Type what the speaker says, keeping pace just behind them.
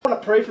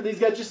pray for these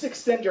guys, just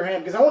extend your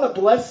hand, because I want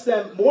to bless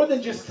them more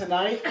than just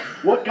tonight,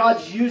 what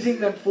God's using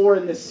them for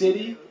in the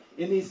city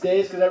in these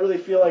days, because I really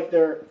feel like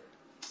they're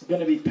going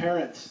to be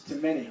parents to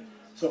many.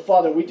 So,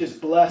 Father, we just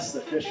bless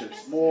the Fishers.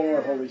 More,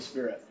 Holy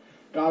Spirit.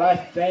 God, I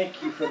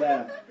thank you for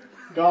them.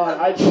 God,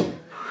 I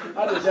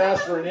just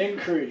ask for an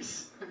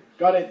increase.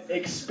 God,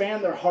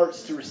 expand their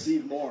hearts to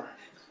receive more.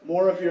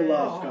 More of your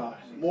love, God.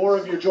 More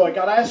of your joy.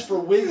 God, I ask for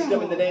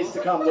wisdom in the days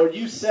to come. Lord,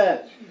 you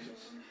said,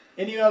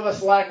 any of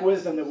us lack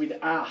wisdom that we'd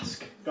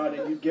ask, God,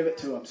 and you give it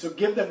to them. So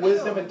give them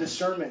wisdom and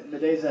discernment in the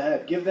days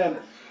ahead. Give them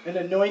an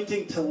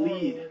anointing to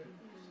lead.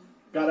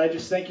 God, I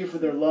just thank you for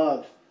their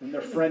love and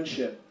their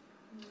friendship.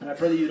 And I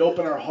pray that you'd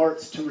open our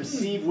hearts to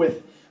receive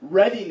with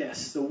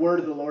readiness the word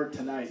of the Lord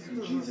tonight.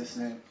 In Jesus'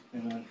 name,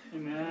 amen.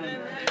 Amen.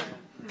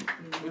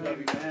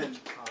 Amen. Amen.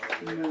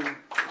 Amen.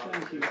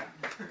 Thank you.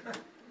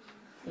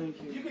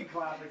 Thank you. You can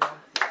clap again.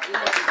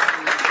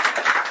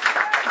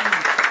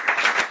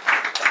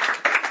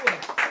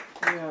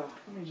 Yeah,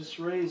 let me just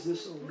raise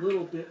this a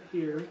little bit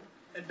here.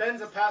 And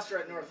Ben's a pastor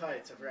at North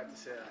Heights. I forgot to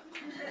say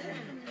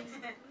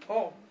that.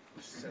 Oh,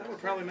 that would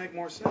probably make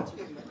more sense,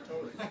 wouldn't it?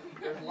 Totally.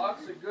 There's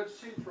lots of good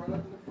seats right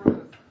up in the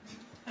front.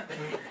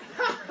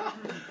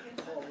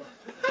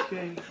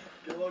 Okay.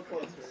 Get a little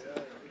closer.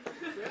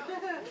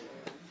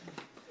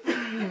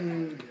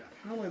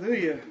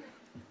 Hallelujah.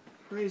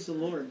 Praise the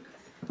Lord.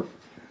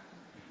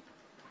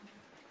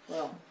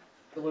 Well,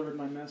 delivered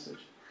my message.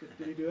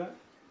 Did he do that?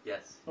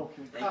 Yes.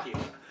 Okay. Thank you.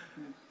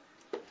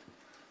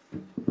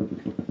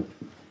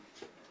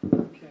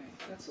 Okay,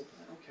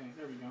 okay,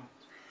 there we go.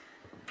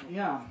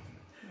 Yeah,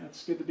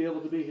 it's good to be able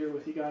to be here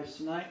with you guys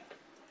tonight.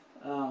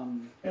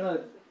 Going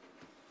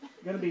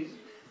to be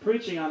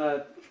preaching on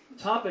a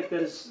topic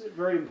that is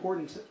very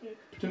important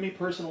to me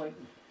personally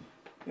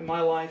in my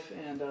life,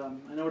 and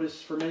I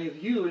notice for many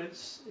of you,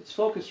 it's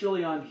focused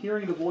really on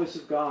hearing the voice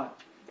of God.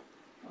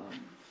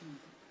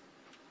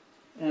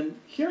 And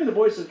hearing the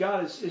voice of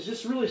God is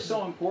just really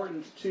so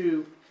important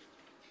to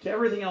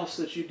everything else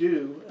that you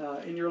do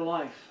in your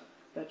life,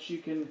 that you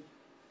can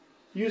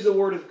use the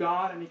Word of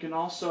God, and you can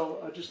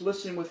also just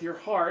listen with your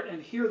heart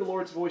and hear the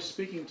Lord's voice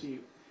speaking to you.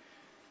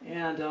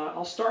 And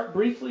I'll start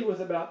briefly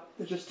with about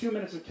just 2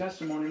 minutes of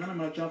testimony, and then I'm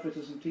going to jump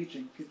into some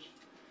teaching.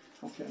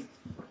 Okay.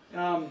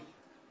 I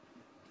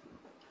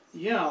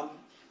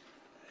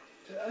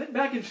think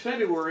back in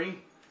February,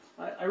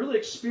 I really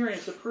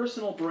experienced a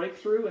personal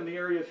breakthrough in the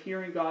area of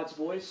hearing God's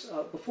voice.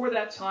 Before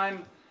that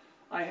time,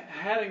 I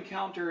had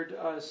encountered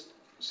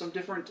some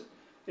different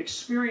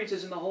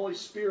experiences in the Holy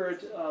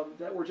Spirit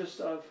that were just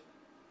of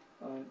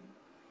a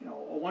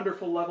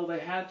wonderful level. They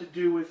had to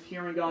do with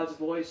hearing God's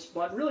voice.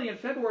 But really in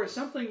February,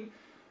 something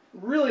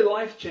really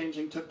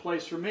life-changing took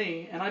place for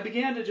me. And I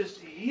began to just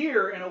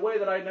hear in a way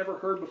that I'd never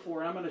heard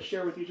before. And I'm going to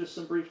share with you just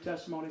some brief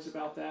testimonies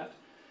about that.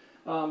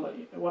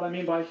 What I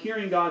mean by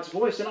hearing God's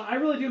voice. And I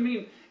really do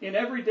mean in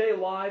everyday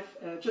life,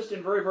 just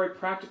in very, very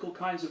practical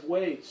kinds of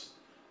ways.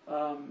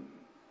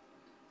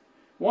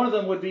 One of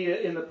them would be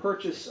in the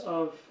purchase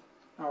of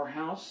our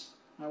house.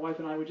 My wife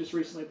and I, we just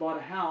recently bought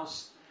a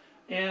house.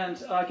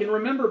 And I can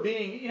remember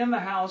being in the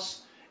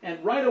house,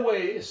 and right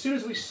away, as soon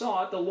as we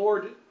saw it, the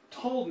Lord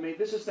told me,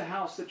 this is the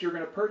house that you're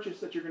going to purchase,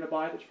 that you're going to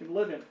buy, that you can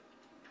live in.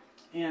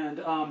 And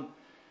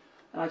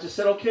I just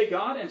said, okay,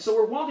 God. And so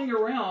we're walking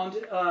around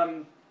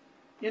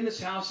in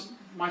this house,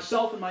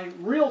 myself and my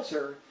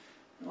realtor.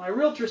 And my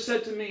realtor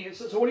said to me,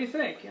 so what do you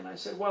think? And I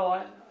said, well,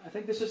 I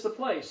think this is the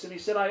place. And he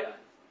said, I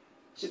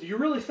said, do you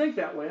really think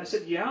that way? And I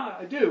said, yeah,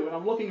 I do. And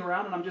I'm looking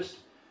around, and I'm just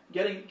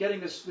getting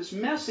this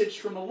message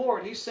from the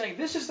Lord. He's saying,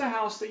 this is the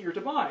house that you're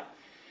to buy.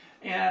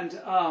 And,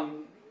 I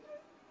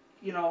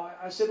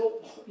said,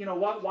 well,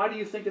 why do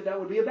you think that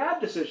would be a bad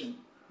decision?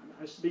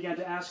 I began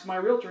to ask my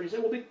realtor, and he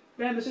said, well,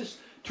 man, this is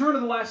turn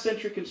of the last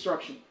century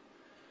construction.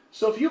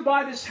 So if you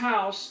buy this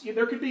house,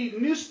 there could be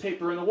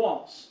newspaper in the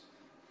walls.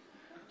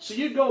 So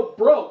you'd go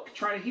broke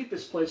trying to heat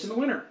this place in the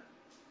winter.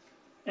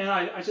 And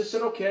I just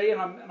said, okay,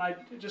 and I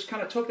just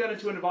kind of took that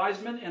into an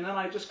advisement, and then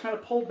I just kind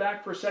of pulled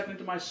back for a second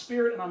into my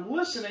spirit, and I'm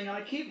listening, and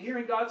I keep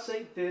hearing God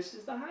say, this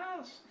is the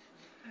house.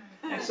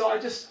 And so I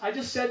just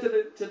said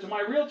to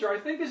my realtor, I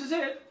think this is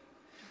it.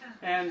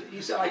 And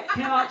he said, I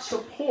cannot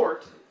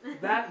support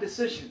that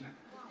decision.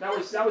 That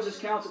was his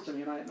counsel to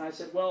me. And I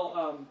said,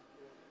 well,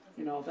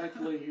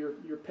 thankfully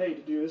you're paid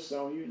to do this,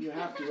 so you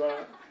have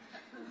to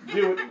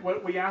do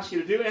what we ask you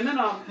to do. And then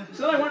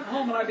so then I went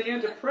home and I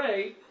began to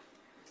pray.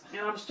 And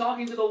I was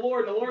talking to the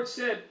Lord, and the Lord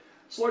said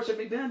to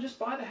me, Ben, just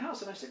buy the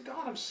house. And I said,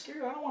 God, I'm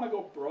scared. I don't want to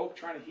go broke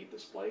trying to heat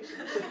this place.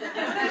 And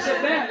he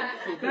said,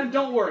 Ben,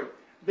 don't worry.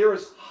 There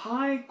is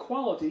high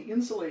quality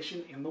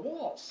insulation in the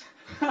walls.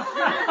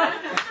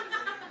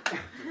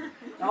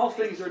 All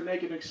things are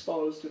naked and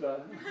exposed to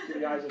the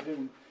eyes of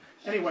whom.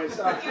 Anyways,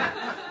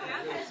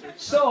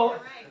 so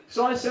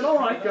I said, all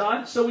right,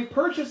 God. So we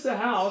purchased the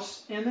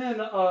house, and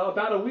then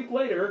about a week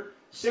later,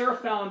 Sarah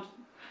found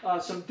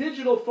some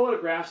digital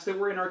photographs that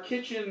were in our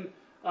kitchen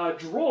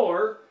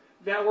drawer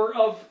that were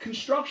of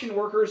construction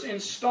workers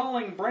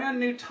installing brand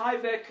new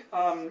Tyvek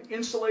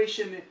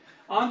insulation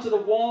onto the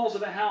walls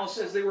of the house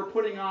as they were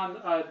putting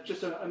on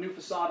just a new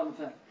facade on the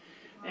thing.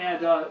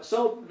 And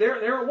so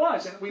there it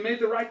was, and we made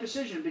the right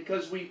decision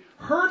because we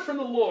heard from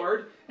the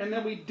Lord, and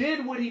then we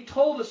did what He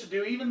told us to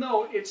do, even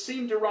though it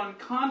seemed to run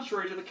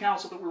contrary to the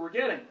counsel that we were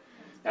getting.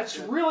 That's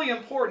really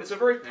important. It's a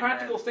very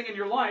practical thing in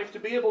your life to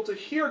be able to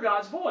hear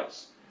God's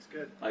voice.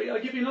 Good. I'll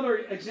give you another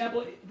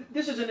example.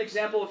 This is an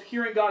example of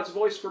hearing God's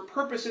voice for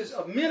purposes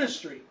of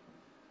ministry.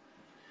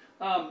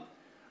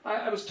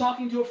 I was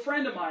talking to a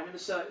friend of mine, and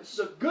this is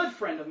a good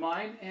friend of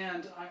mine,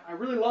 and I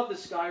really love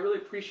this guy. I really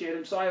appreciate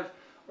him. So I have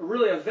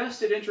really a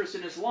vested interest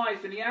in his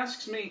life. And he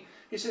asks me,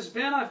 he says,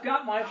 Ben, I've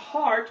got my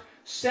heart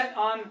set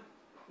on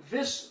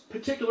this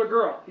particular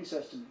girl, he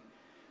says to me.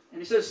 And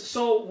he says,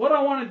 so what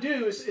I want to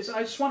do is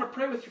I just want to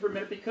pray with you for a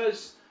minute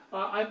because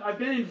I've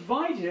been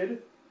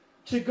invited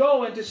to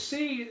go and to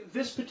see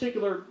this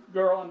particular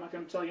girl, I'm not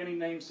going to tell you any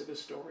names to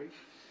this story,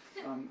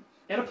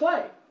 in a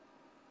play.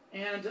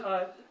 And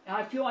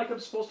I feel like I'm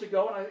supposed to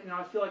go, and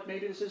I feel like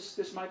maybe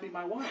this might be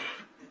my wife.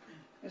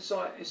 And so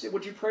I said,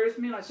 would you pray with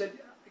me? And I said,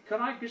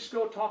 can I just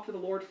go talk to the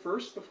Lord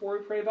first before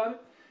we pray about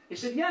it? He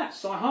said, yes.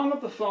 So I hung up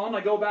the phone.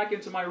 I go back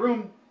into my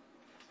room,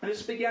 and I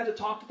just began to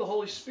talk to the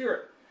Holy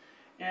Spirit.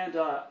 And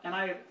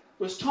I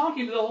was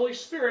talking to the Holy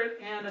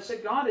Spirit, and I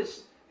said, God,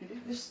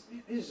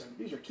 these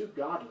are two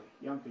godly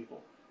young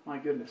people. My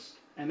goodness.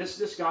 And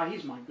this guy,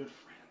 he's my good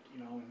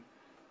friend,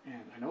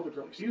 and I know the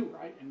girl is you,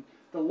 right? And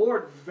the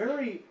Lord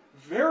very,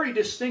 very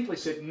distinctly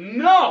said,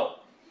 no,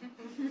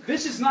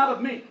 this is not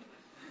of me.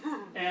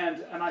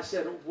 And I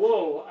said,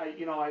 whoa,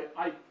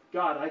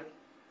 God,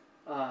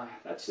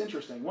 that's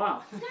interesting.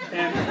 Wow.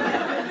 And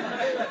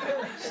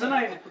so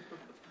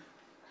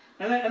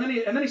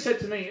then he said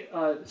to me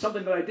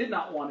something that I did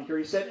not want to hear.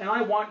 He said, and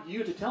I want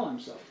you to tell him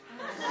so.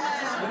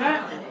 And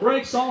that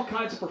breaks all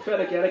kinds of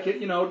prophetic etiquette,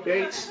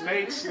 dates,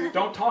 mates,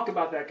 don't talk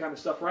about that kind of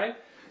stuff, right?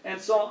 And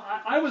so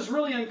I was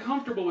really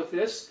uncomfortable with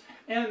this.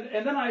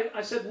 And then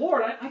I said,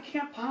 Lord, I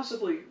can't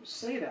possibly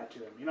say that to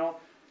him,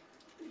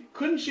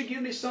 Couldn't you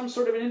give me some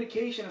sort of an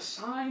indication, a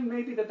sign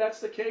maybe that's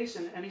the case?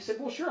 And he said,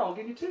 well, sure, I'll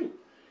give you two.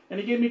 And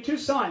he gave me two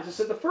signs. He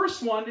said, the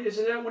first one is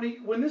that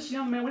when this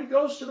young man, when he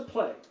goes to the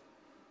play,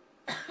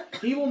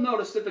 he will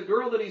notice that the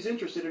girl that he's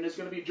interested in is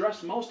going to be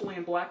dressed mostly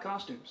in black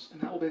costumes.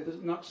 And that will be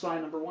the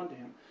sign number one to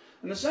him.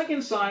 And the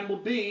second sign will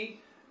be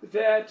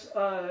that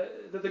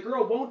the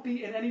girl won't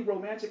be in any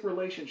romantic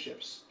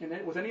relationships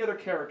with any other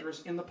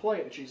characters in the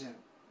play that she's in.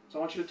 So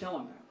I want you to tell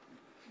him that.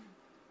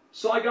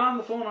 So I got on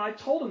the phone and I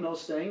told him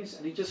those things,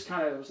 and he just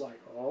kind of was like,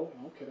 oh,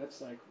 okay, that's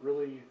like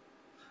really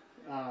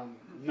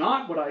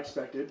not what I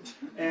expected.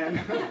 And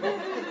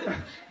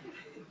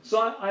so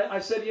I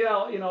said,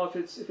 yeah,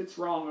 if it's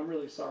wrong, I'm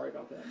really sorry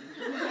about that.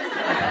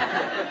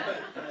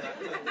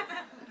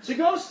 So he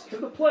goes to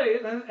the play,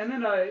 and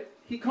then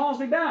he calls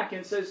me back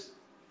and says,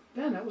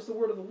 Ben, that was the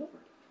word of the Lord.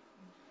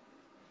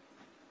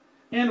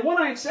 And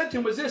what I had said to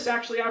him was this,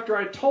 actually, after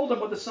I told him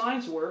what the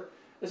signs were,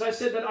 is I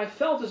said that I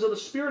felt as though the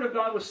Spirit of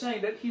God was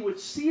saying that he would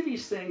see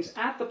these things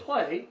at the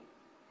play,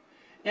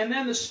 and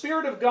then the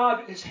Spirit of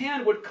God, his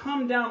hand would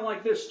come down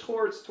like this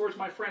towards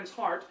my friend's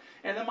heart,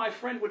 and then my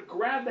friend would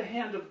grab the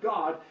hand of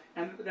God,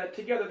 and that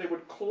together they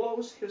would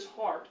close his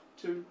heart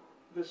to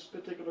this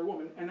particular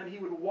woman, and then he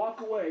would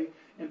walk away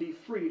and be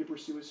free to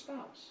pursue his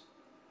spouse.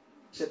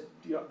 He said,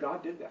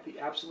 God did that.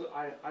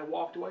 I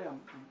walked away. I'm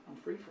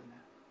free from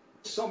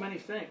that. So many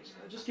things.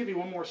 I'll just give you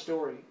one more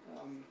story.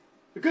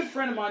 A good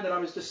friend of mine that I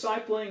was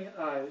discipling,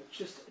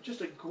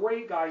 just a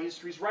great guy.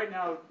 He's right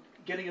now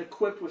getting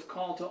equipped with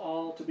Call to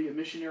All to be a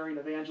missionary and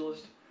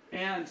evangelist.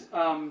 And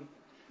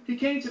he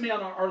came to me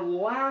on our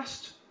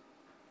last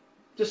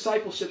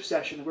discipleship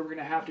session that we were going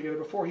to have together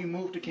before he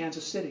moved to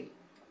Kansas City.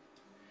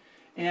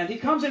 And he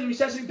comes in and he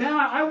says, Ben,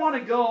 I want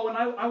to go and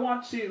I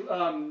want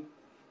to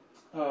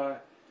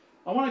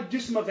do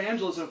some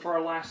evangelism for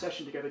our last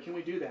session together. Can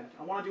we do that?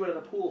 I want to do it at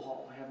a pool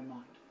hall I have in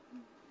mind.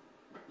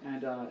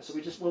 And so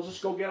we'll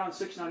just go get on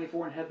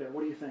 694 and head there.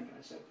 What do you think? And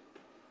I said,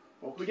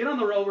 well, we get on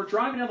the road. We're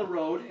driving down the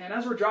road, and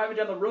as we're driving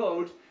down the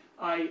road,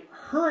 I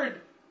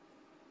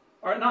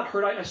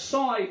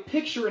saw a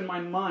picture in my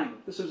mind.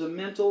 This was a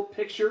mental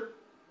picture,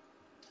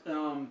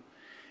 and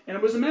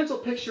it was a mental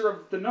picture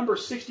of the number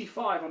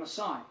 65 on a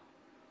sign.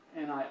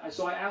 And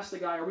so I asked the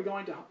guy, "Are we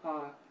going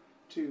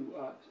to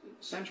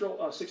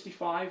Central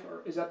 65,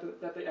 or is that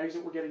the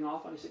exit we're getting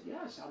off on?" He said,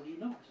 "Yes." How did you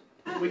know?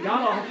 I said, we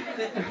got off.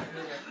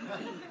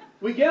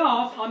 We get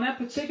off on that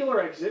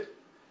particular exit.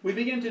 We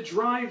begin to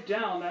drive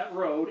down that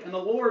road, and the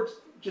Lord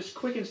just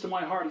quickens to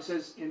my heart. He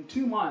says, in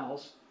 2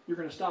 miles, you're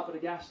going to stop at a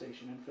gas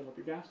station and fill up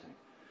your gas tank.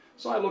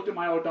 So I looked at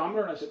my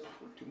odometer, and I said,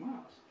 2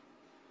 miles.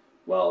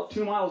 Well,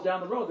 2 miles down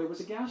the road, there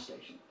was a gas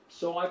station.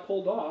 So I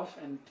pulled off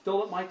and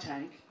filled up my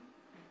tank.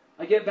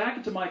 I get back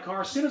into my car.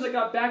 As soon as I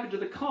got back into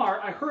the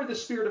car, I heard the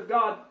Spirit of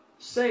God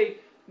say,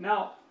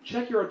 now,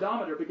 check your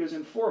odometer, because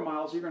in 4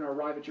 miles, you're going to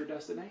arrive at your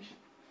destination.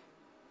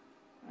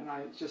 And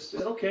I just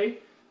said, okay.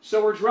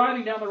 So we're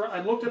driving down the road.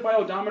 I looked at my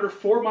odometer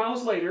 4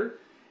 miles later,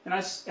 and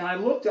I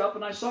looked up,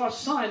 and I saw a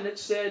sign that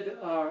said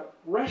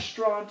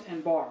restaurant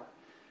and bar.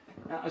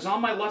 I was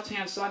on my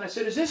left-hand side, and I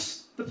said, "Is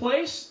this the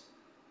place?"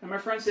 And my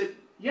friend said,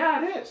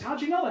 "Yeah, it is.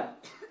 How'd you know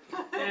that?"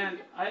 And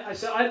I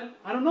said,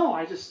 I don't know.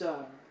 I just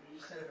and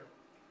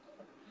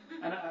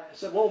I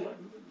said, "Well,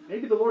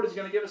 maybe the Lord is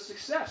going to give us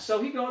success."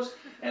 So he goes,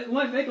 and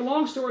to make a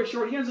long story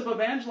short, he ends up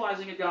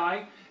evangelizing a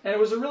guy, and it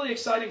was a really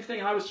exciting thing.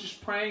 And I was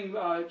just praying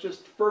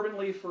just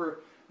fervently for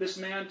this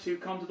man to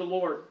come to the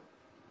Lord.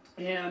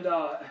 And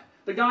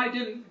the guy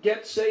didn't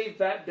get saved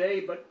that day,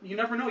 but you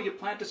never know. You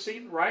plant a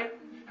seed, right?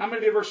 How many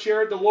of you ever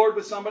shared the Lord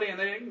with somebody and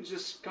they didn't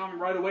just come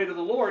right away to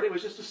the Lord? It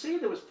was just a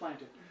seed that was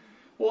planted.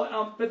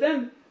 Well, but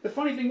then the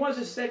funny thing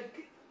is that,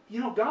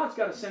 God's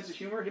got a sense of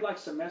humor. He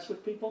likes to mess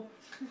with people.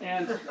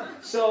 And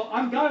so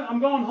I'm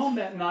going home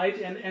that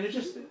night, and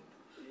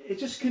it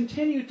just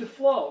continued to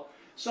flow.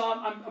 So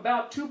I'm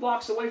about 2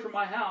 blocks away from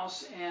my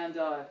house, and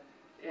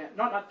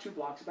not 2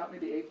 blocks, about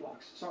maybe 8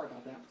 blocks. Sorry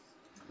about that.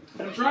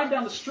 And I'm driving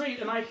down the street,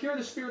 and I hear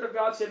the Spirit of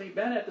God say to me,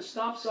 "Ben, at the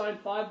stop sign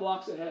 5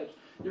 blocks ahead,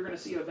 you're going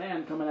to see a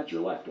van coming at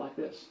your left like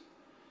this."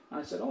 And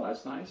I said, "Oh,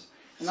 that's nice."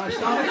 And I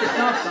stopped at the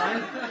stop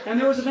sign, and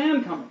there was a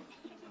van coming.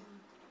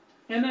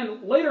 And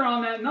then later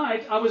on that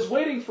night, I was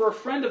waiting for a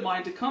friend of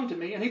mine to come to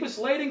me, and he was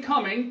late in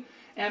coming,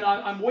 and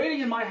I'm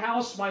waiting in my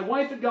house. My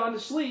wife had gone to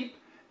sleep,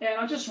 and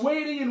I'm just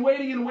waiting and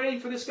waiting and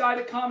waiting for this guy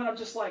to come, and I'm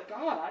just like,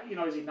 God,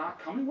 is he not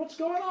coming? What's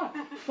going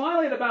on?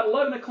 Finally, at about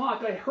 11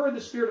 o'clock, I heard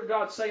the Spirit of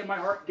God say in my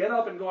heart, "Get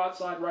up and go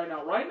outside right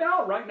now." Right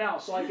now? Right now.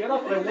 So I get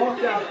up and I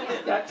walked out.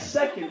 That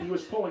second, he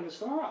was pulling his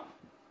car up.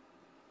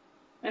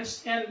 And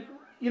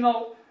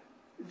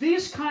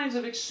these kinds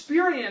of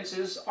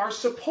experiences are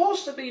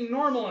supposed to be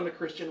normal in the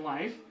Christian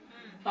life,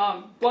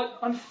 but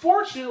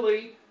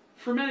unfortunately,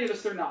 for many of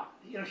us, they're not.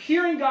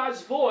 Hearing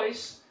God's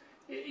voice,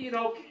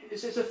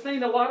 is a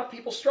thing that a lot of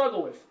people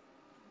struggle with.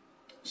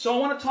 So I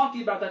want to talk to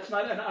you about that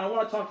tonight, and I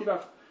want to talk to you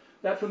about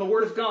that from the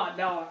Word of God.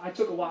 Now, I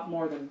took a lot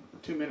more than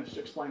 2 minutes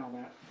to explain all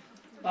that.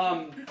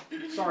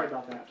 Sorry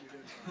about that.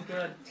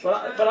 Good.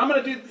 But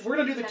we're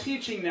going to do the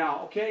teaching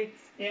now, okay?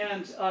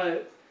 And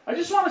I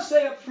just want to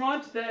say up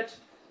front that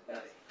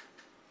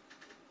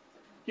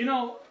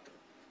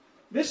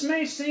this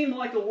may seem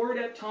like a word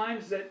at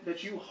times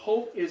that you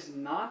hope is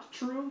not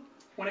true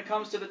when it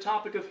comes to the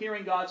topic of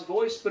hearing God's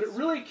voice, but it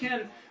really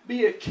can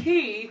be a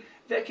key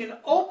that can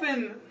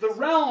open the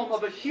realm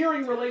of a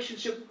hearing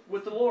relationship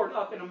with the Lord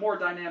up in a more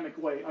dynamic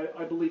way.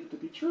 I believe it to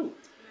be true.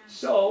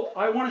 So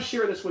I want to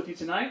share this with you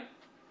tonight.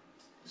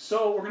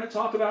 So we're going to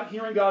talk about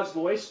hearing God's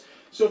voice.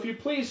 So if you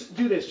please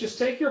do this, just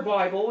take your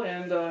Bible,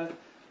 and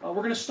we're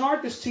going to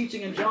start this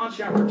teaching in John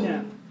chapter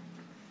 10.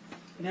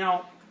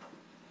 Now,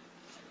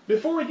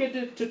 before we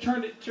get to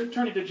turning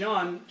to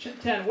John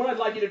 10, what I'd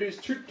like you to do is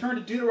turn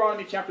to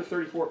Deuteronomy chapter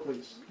 34,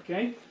 please.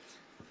 Okay?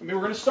 We're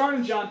going to start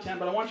in John 10,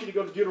 but I want you to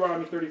go to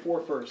Deuteronomy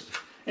 34 first.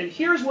 And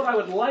here's what I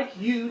would like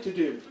you to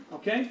do.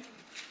 Okay?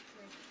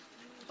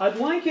 I'd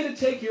like you to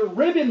take your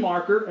ribbon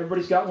marker.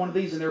 Everybody's got one of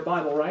these in their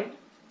Bible, right?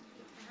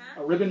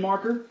 A ribbon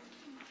marker.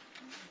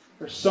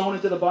 They're sewn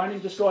into the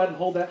binding. Just go ahead and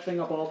hold that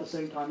thing up all at the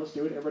same time. Let's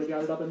do it. Everybody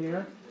got it up in the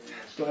air?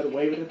 Just go ahead and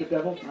wave it at the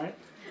devil, right?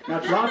 Now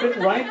drop it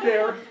right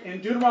there in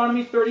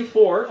Deuteronomy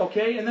 34,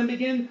 okay? And then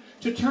begin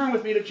to turn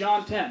with me to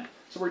John 10.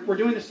 So we're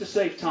doing this to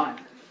save time.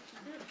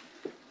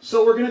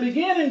 So we're going to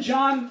begin in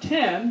John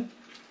 10,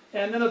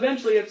 and then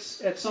eventually it's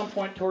at some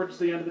point towards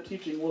the end of the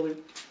teaching we'll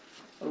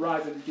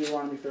arrive in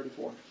Deuteronomy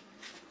 34,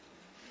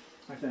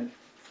 I think.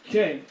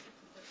 Okay.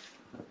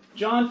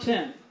 John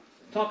 10.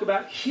 Talk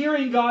about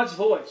hearing God's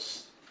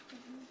voice.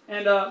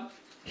 And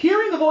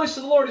hearing the voice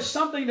of the Lord is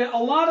something that a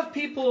lot of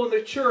people in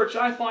the church,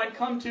 I find,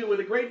 come to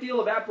with a great deal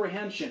of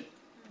apprehension.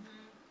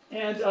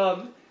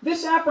 And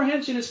this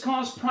apprehension is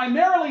caused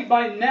primarily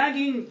by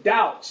nagging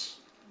doubts,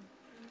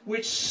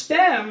 which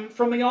stem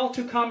from the all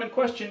too common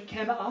question,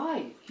 can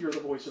I hear the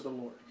voice of the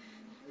Lord?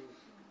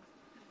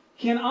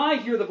 Can I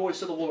hear the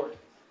voice of the Lord?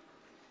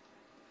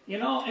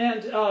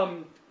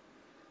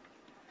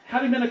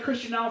 Having been a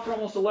Christian now for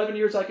almost 11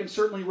 years, I can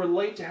certainly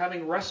relate to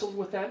having wrestled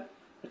with that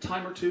a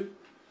time or two.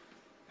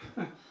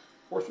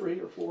 Or 3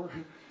 or 4.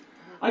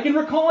 I can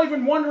recall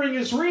even wondering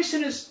as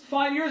recent as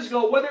 5 years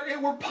ago whether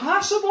it were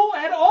possible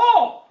at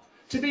all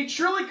to be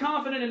truly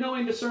confident in knowing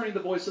and discerning the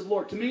voice of the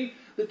Lord. To me,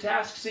 the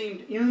task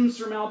seemed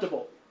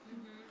insurmountable.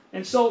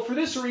 And so for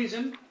this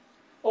reason,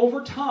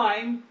 over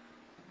time,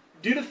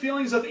 due to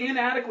feelings of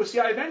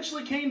inadequacy, I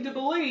eventually came to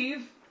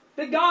believe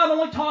that God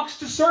only talks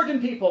to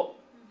certain people,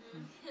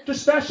 to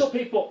special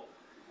people,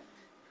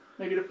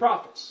 maybe to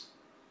prophets.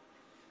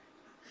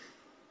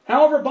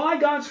 However, by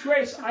God's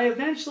grace, I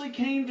eventually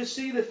came to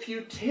see the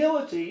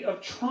futility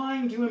of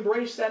trying to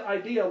embrace that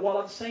idea while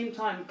at the same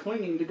time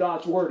clinging to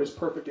God's Word as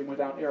perfect and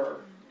without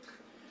error.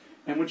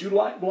 And would you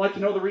like to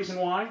know the reason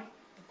why?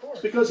 Of course.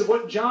 It's because of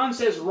what John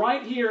says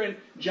right here in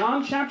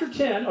John chapter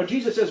 10, or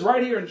Jesus says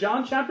right here in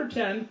John chapter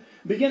 10,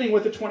 beginning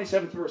with the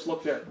 27th verse.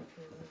 Look there.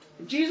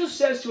 Jesus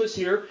says to us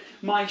here,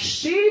 "My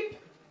sheep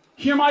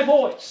hear my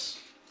voice,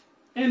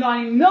 and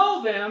I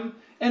know them,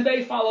 and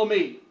they follow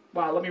me."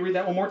 Wow, let me read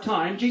that one more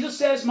time. Jesus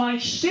says, "My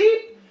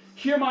sheep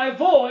hear my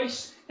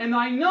voice, and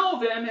I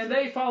know them, and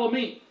they follow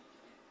me."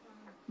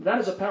 That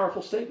is a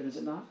powerful statement, is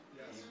it not?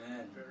 Yes.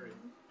 Amen. Very.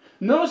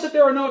 Notice that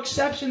there are no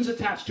exceptions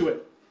attached to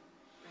it.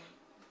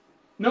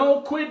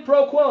 No quid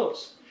pro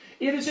quos.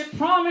 It is a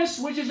promise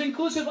which is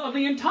inclusive of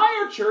the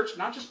entire church,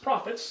 not just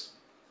prophets,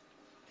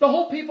 the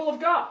whole people of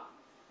God.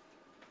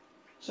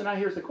 So now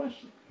here's the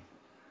question.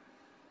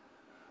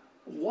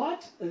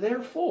 What,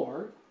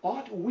 therefore,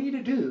 ought we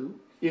to do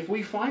if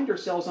we find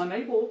ourselves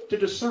unable to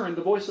discern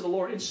the voice of the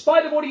Lord in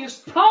spite of what He has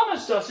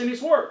promised us in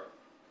His Word?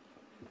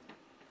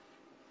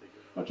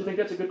 Don't you think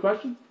that's a good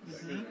question?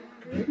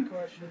 Good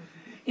question.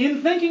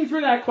 In thinking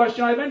through that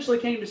question, I eventually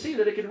came to see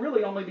that it could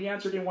really only be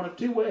answered in one of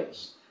two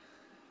ways.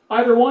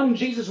 Either one,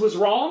 Jesus was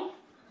wrong.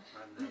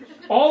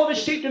 All of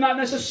His sheep do not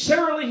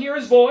necessarily hear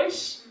His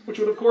voice, which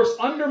would, of course,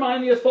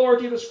 undermine the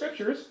authority of the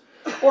Scriptures.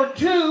 Or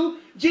two,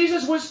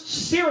 Jesus was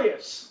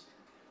serious.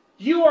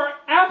 You are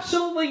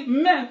absolutely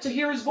meant to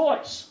hear His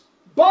voice.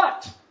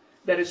 But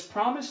that His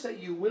promise that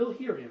you will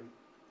hear Him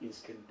is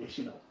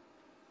conditional.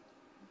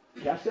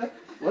 Catch that?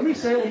 Let me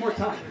say it one more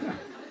time.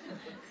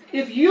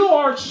 If you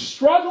are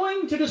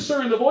struggling to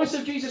discern the voice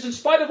of Jesus in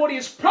spite of what He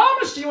has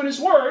promised you in His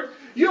Word,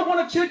 you have one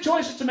of two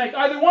choices to make.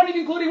 Either one, you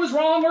conclude He was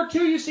wrong, or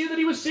two, you see that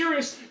He was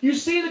serious. You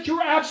see that you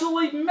are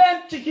absolutely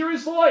meant to hear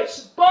His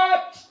voice.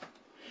 But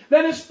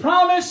then His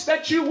promise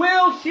that you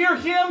will hear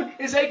Him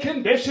is a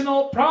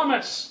conditional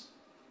promise.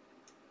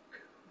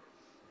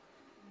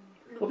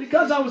 Well,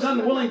 because I was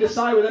unwilling to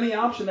side with any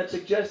option that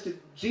suggested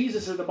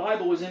Jesus or the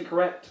Bible was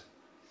incorrect,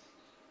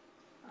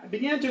 I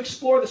began to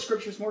explore the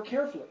Scriptures more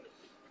carefully.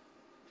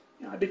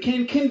 I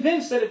became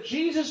convinced that if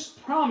Jesus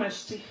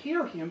promised to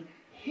hear Him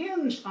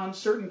hinged on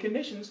certain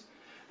conditions,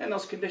 and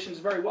those conditions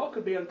very well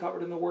could be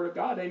uncovered in the Word of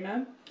God.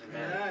 Amen?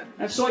 Amen.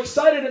 And so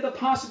excited at the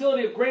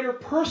possibility of greater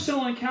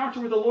personal encounter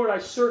with the Lord, I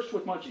searched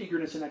with much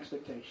eagerness and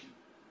expectation.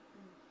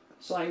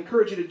 So I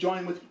encourage you to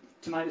join with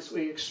tonight as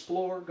we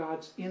explore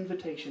God's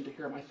invitation to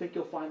hear Him. I think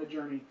you'll find the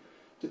journey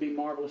to be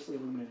marvelously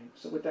illuminating.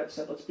 So with that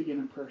said, let's begin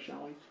in prayer,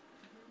 shall we?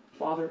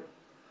 Father,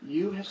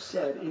 You have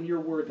said in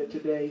Your Word that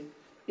today,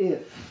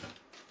 if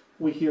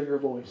we hear Your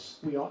voice,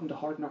 we oughtn't to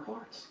harden our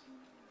hearts.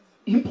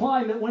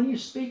 Implying that when You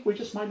speak, we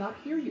just might not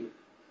hear You.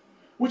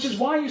 Which is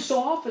why You so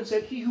often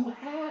said, he who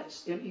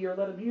has an ear,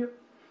 let him hear.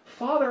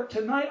 Father,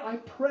 tonight I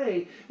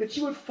pray that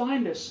You would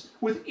find us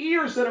with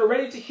ears that are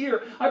ready to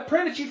hear. I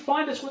pray that You'd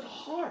find us with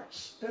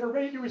hearts that are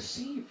ready to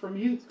receive from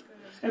You.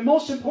 And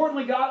most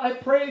importantly, God, I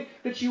pray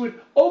that You would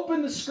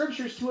open the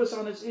Scriptures to us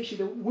on this issue,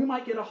 that we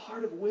might get a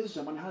heart of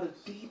wisdom on how to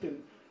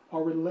deepen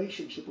our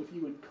relationship with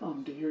You and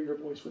come to hear Your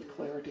voice with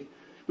clarity.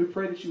 We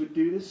pray that You would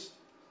do this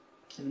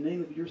in the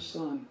name of Your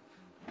Son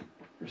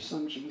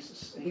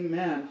Jesus.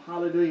 Amen.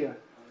 Hallelujah.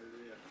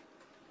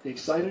 You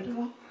excited at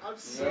all? I'm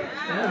so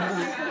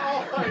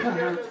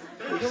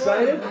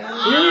Excited?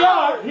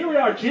 Here we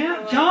are.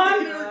 John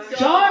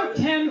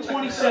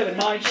 10:27.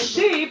 My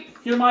sheep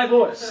hear My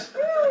voice.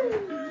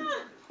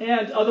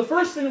 And the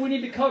first thing that we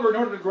need to cover in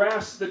order to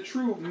grasp the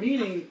true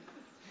meaning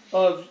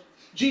of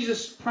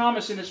Jesus'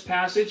 promise in this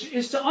passage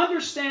is to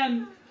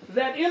understand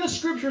that in the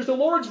Scriptures the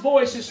Lord's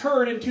voice is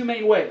heard in two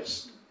main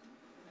ways.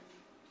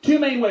 Two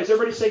main ways.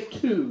 Everybody say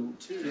two.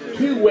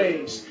 Two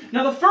ways.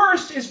 Now the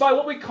first is by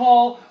what we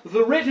call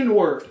the written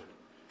word.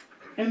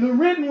 And the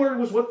written word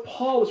was what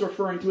Paul was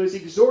referring to as he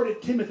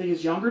exhorted Timothy,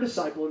 his younger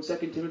disciple, in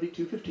 2 Timothy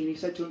 2:15. He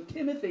said to him,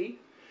 Timothy,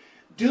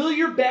 do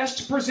your best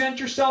to present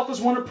yourself as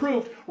one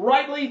approved,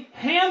 rightly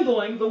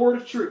handling the word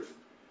of truth.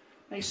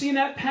 Now you see in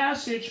that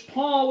passage,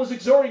 Paul was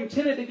exhorting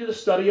Timothy to the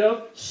study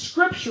of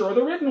Scripture, or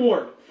the written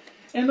word.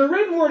 And the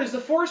written word is the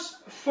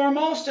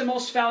foremost and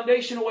most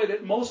foundational way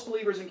that most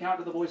believers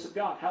encounter the voice of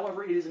God.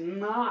 However, it is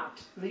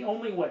not the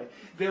only way.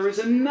 There is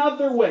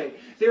another way.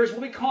 There is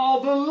what we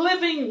call the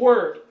living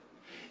word.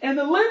 And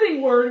the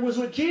living word was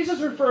what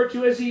Jesus referred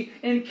to as He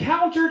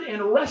encountered and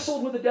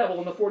wrestled with the devil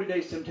in the 40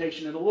 days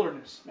temptation in the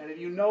wilderness. Many of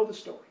you know the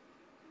story.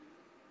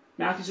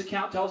 Matthew's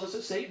account tells us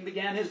that Satan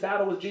began his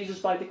battle with Jesus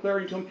by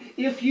declaring to him,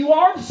 if you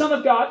are the Son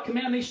of God,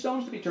 command these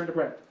stones to be turned to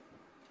bread.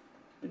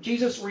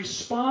 Jesus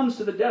responds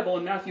to the devil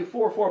in Matthew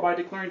 4:4 by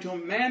declaring to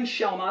him, man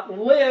shall not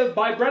live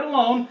by bread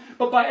alone,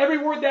 but by every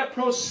word that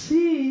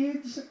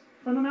proceeds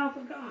from the mouth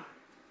of God.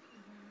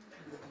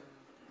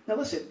 Now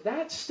listen,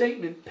 that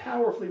statement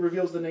powerfully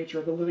reveals the nature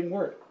of the living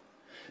word.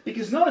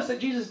 Because notice that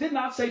Jesus did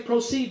not say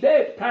proceed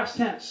past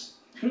tense.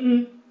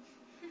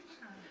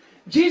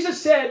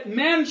 Jesus said,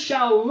 man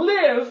shall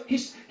live.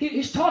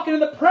 He's talking in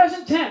the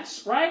present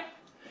tense, right?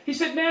 He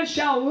said, man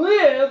shall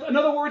live, in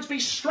other words, be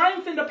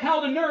strengthened,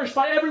 upheld, and nourished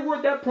by every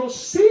word that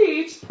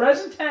proceeds,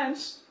 present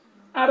tense,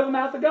 out of the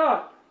mouth of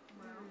God.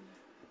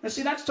 Now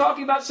see, that's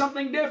talking about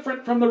something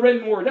different from the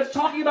written word. That's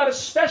talking about a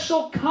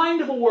special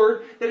kind of a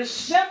word that is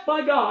sent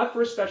by God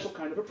for a special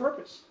kind of a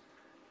purpose.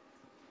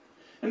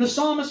 And the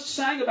psalmist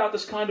sang about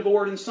this kind of a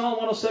word in Psalm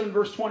 107,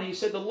 verse 20. He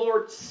said, the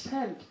Lord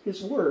sent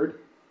His word,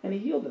 and He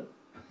healed them.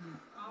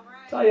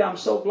 I tell you, I'm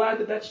so glad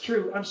that that's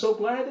true. I'm so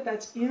glad that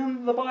that's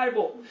in the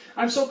Bible.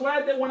 I'm so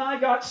glad that when I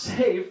got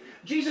saved,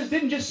 Jesus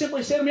didn't just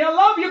simply say to me, I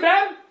love you,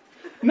 Ben.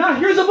 Now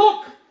here's a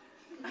book.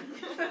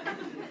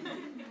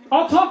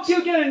 I'll talk to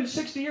you again in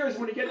 60 years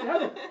when you get to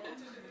heaven.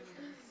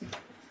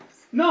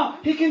 No,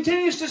 He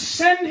continues to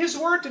send His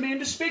word to me and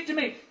to speak to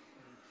me.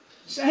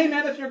 Say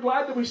amen if you're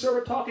glad that we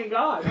serve a talking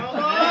God.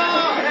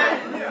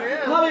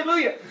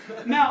 Hallelujah.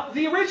 Now,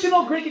 the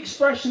original Greek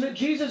expression that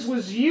Jesus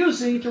was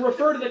using to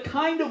refer to the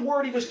kind of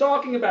word He was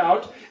talking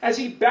about as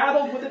He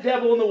battled with the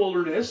devil in the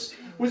wilderness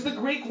was the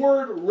Greek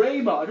word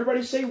rhema.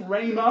 Everybody say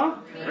rhema.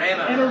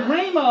 Rhema. And a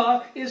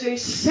rhema is a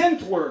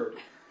sent word.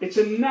 It's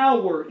a now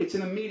word. It's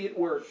an immediate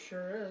word.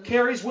 Sure is.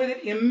 Carries with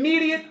it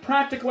immediate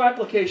practical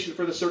application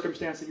for the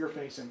circumstance that you're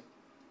facing.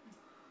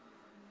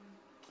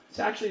 It's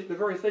actually the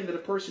very thing that a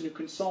person who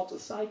consults a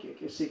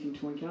psychic is seeking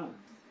to encounter.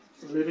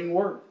 The living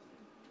word.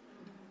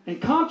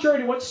 And contrary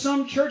to what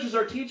some churches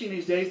are teaching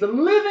these days, the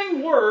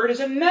living word is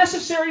a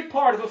necessary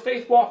part of a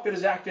faith walk that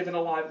is active and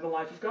alive in the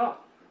life of God.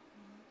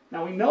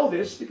 Now we know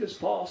this because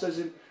Paul says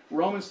in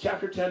Romans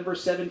chapter 10,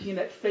 verse 17,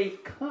 that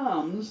faith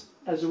comes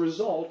as a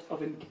result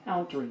of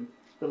encountering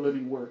the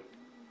living word.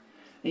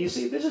 And you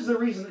see, this is the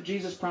reason that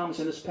Jesus' promise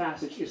in this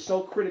passage is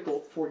so critical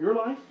for your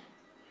life,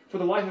 for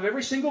the life of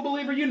every single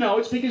believer you know.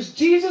 It's because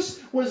Jesus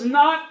was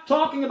not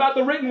talking about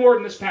the written word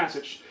in this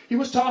passage. He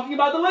was talking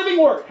about the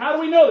living word. How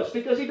do we know this?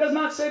 Because He does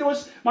not say to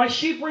us, my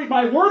sheep read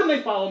my word and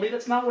they follow me.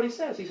 That's not what He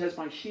says. He says,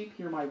 my sheep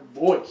hear my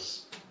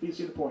voice. Do you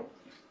see the point?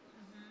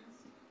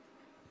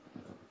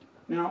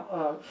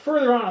 Now,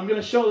 further on, I'm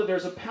going to show that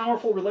there's a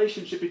powerful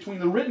relationship between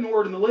the written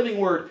word and the living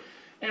word.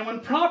 And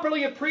when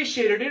properly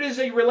appreciated, it is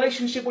a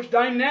relationship which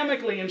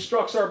dynamically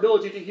instructs our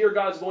ability to hear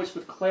God's voice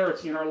with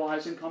clarity in our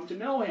lives and come to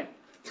know Him.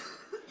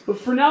 But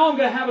for now, I'm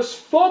going to have us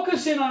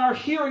focus in on our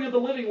hearing of the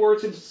living word,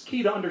 since it's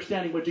key to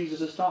understanding what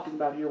Jesus is talking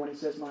about here when He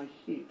says, my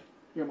sheep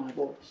hear my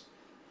voice.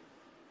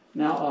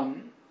 Now,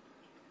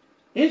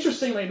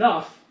 interestingly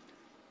enough,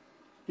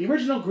 the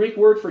original Greek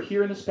word for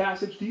hear in this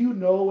passage, do you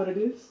know what it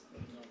is?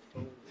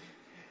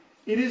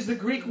 It is the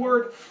Greek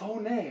word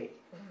phone.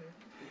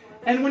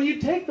 And when you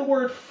take the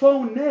word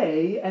phone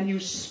and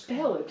you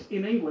spell it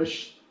in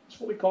English, it's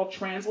what we call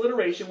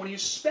transliteration. When you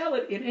spell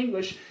it in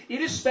English,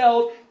 it is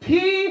spelled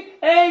P-H-O-N-E.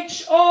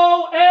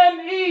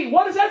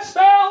 What does that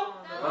spell?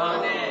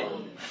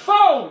 Phone.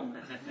 Phone.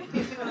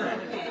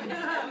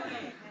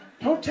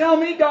 Don't tell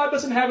me God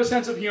doesn't have a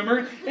sense of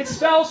humor. It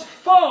spells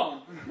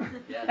phone.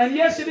 And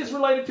yes, it is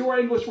related to our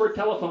English word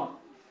telephone.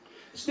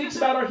 It speaks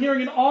about our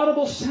hearing an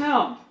audible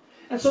sound.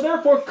 And so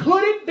therefore,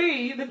 could it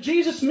be that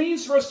Jesus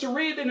means for us to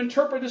read and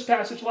interpret this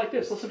passage like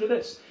this? Listen to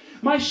this.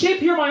 My sheep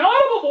hear my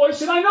audible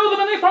voice, and I know them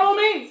and they follow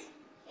me.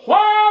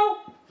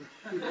 Wow!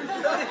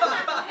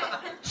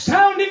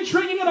 Sound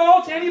intriguing at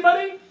all to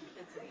anybody?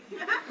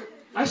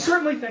 I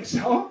certainly think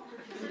so.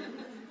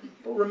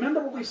 But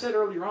remember what we said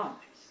earlier on.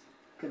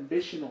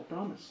 Conditional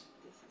promise.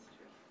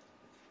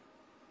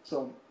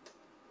 So,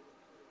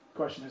 the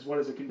question is, what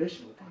is a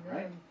conditional upon,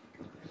 right?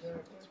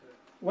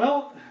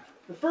 Well,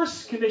 the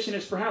first condition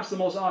is perhaps the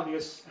most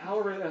obvious.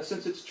 However,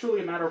 since it's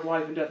truly a matter of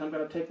life and death, I'm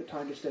going to take the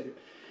time to state it.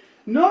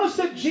 Notice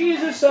that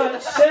Jesus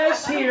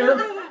says here,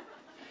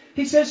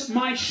 He says,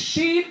 my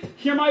sheep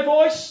hear my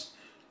voice.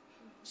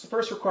 It's the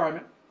first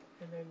requirement.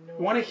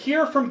 You want to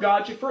hear from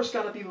God, you first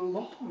got to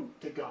belong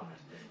to God.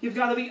 You've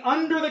got to be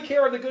under the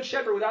care of the Good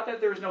Shepherd. Without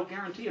that, there is no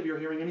guarantee of your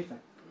hearing anything.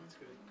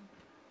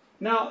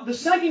 Now, the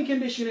second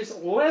condition is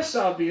less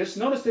obvious.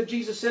 Notice that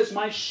Jesus says,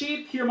 my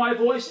sheep hear my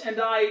voice and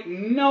I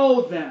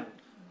know them.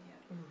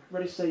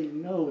 Everybody say,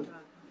 know them.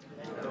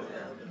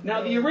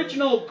 Now, the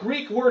original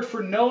Greek word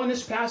for know in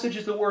this passage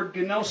is the word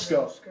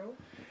gnosko.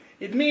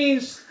 It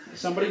means,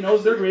 somebody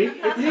knows their Greek,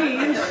 it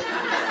means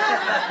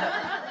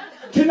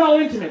to know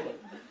intimately.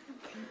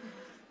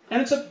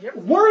 And it's a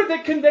word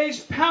that conveys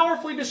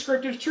powerfully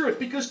descriptive truth,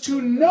 because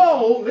to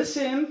know,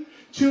 listen,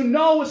 to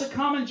know is a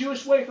common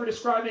Jewish way for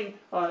describing,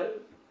 I'm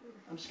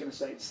just going to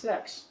say it,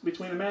 sex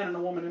between a man and a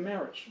woman in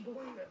marriage.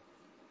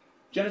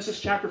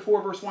 Genesis chapter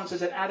 4 verse 1 says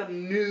that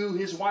Adam knew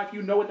his wife.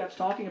 You know what that's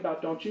talking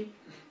about, don't you?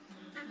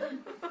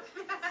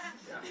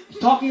 It's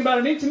talking about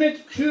an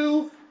intimate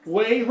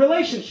two-way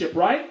relationship,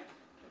 right?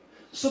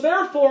 So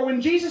therefore,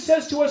 when Jesus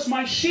says to us,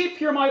 my sheep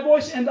hear my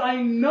voice and I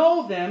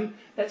know them,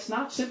 that's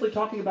not simply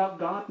talking about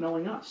God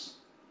knowing us.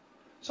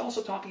 It's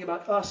also talking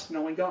about us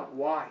knowing God.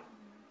 Why?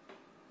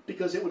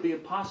 Because it would be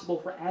impossible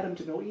for Adam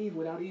to know Eve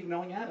without Eve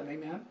knowing Adam.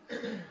 Amen?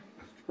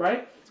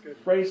 Right?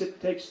 Phrase,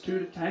 it takes two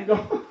to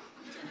tango.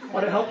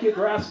 Want to help you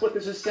grasp what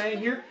this is saying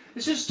here?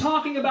 This is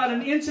talking about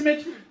an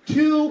intimate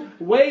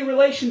two-way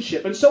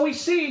relationship. And so we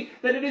see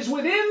that it is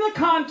within the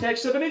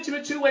context of an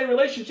intimate two-way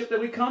relationship that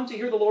we come to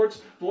hear the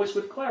Lord's voice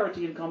with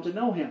clarity and come to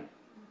know Him.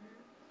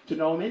 To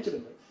know Him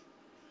intimately.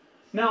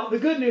 Now, the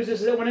good news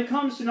is that when it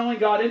comes to knowing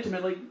God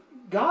intimately,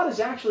 God is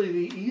actually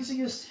the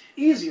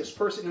easiest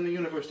person in the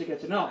universe to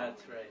get to know.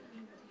 That's right.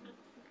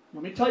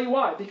 Let me tell you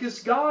why.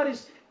 Because God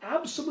is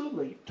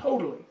absolutely,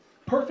 totally,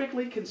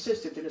 perfectly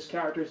consistent in His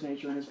character, His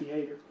nature, and His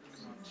behavior.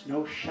 There's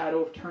no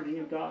shadow of turning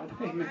in God.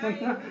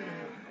 Amen.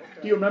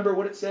 Do you remember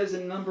what it says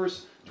in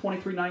Numbers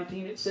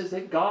 23:19? It says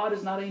that God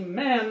is not a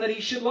man that He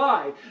should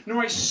lie,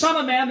 nor a son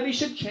of man that He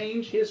should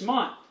change His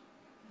mind.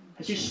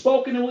 Has He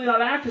spoken and will He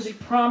not act? Has He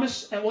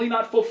promised and will He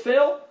not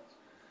fulfill?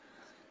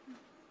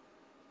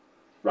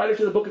 Writer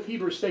to the book of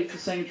Hebrews states the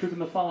same truth in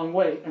the following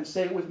way, and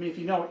say it with me if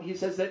you know it. He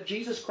says that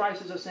Jesus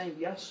Christ is the same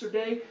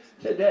yesterday,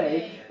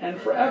 today, and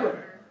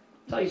forever.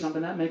 I'll tell you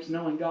something, that makes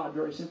knowing God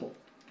very simple.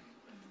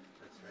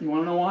 You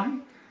want to know why?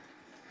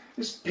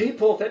 These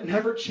people that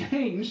never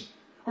change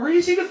are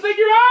easy to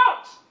figure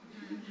out.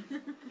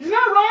 Isn't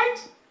that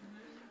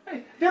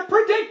right? They're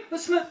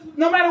listen,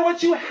 no matter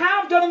what you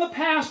have done in the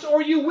past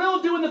or you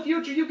will do in the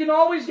future, you can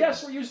always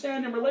guess where you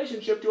stand in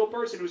relationship to a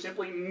person who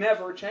simply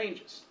never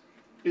changes.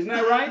 Isn't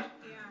that right?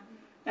 Yeah.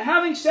 Now,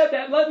 having said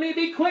that, let me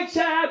be quick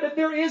to add that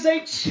there is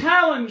a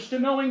challenge to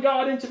knowing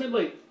God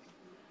intimately.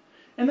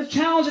 And the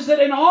challenge is that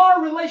in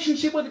our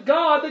relationship with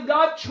God, that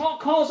God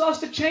calls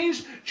us to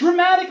change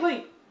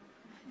dramatically.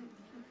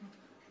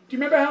 Do you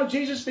remember how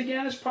Jesus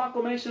began his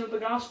proclamation of the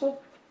gospel?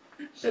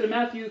 He said in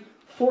Matthew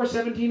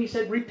 4:17, he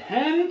said,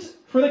 "Repent,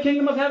 for the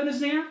kingdom of heaven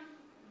is near."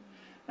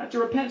 Now, to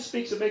repent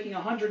speaks of making a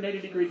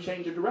 180-degree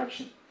change of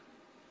direction.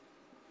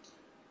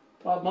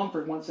 Bob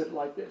Mumford once said it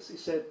like this. He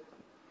said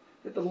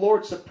that the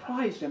Lord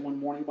surprised him one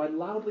morning by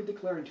loudly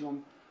declaring to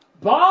him,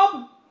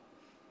 "Bob,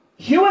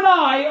 you and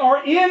I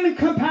are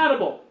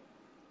incompatible."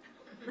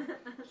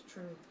 It's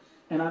true.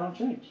 And I don't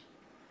change.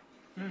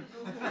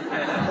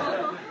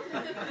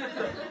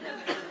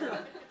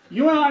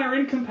 You and I are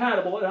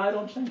incompatible, and I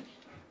don't change.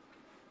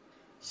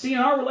 See, in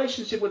our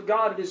relationship with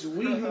God, it is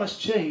we who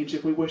must change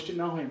if we wish to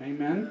know Him.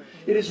 Amen?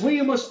 It is we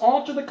who must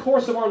alter the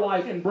course of our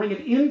life and bring it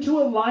into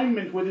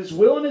alignment with His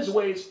will and His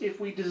ways if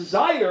we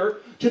desire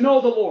to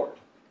know the Lord.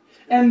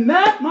 And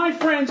that, my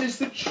friends, is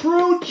the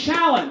true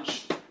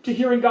challenge to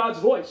hearing God's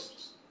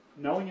voice,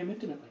 knowing Him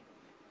intimately.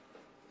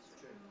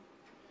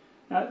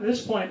 Now, at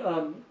this point,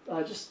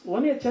 just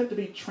let me attempt to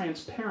be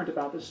transparent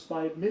about this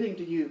by admitting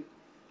to you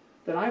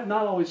that I have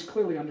not always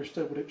clearly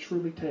understood what it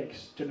truly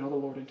takes to know the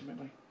Lord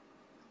intimately.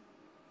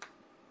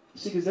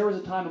 See, because there was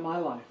a time in my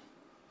life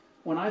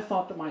when I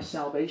thought that my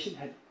salvation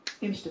had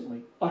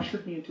instantly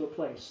ushered me into a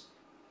place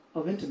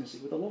of intimacy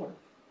with the Lord.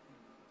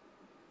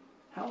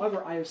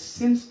 However, I have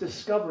since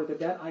discovered that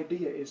that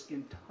idea is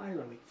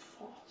entirely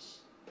false.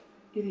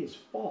 It is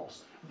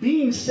false.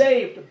 Being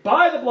saved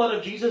by the blood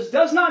of Jesus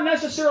does not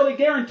necessarily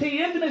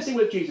guarantee intimacy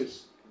with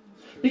Jesus.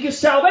 Because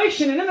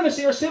salvation and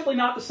intimacy are simply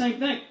not the same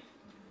thing.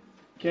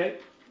 Okay?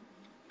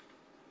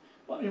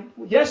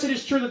 Yes, it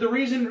is true that the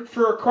reason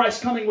for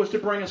Christ's coming was to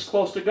bring us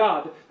close to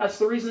God. That's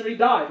the reason that He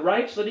died,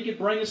 right? So that He could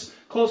bring us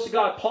close to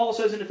God. Paul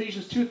says in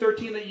Ephesians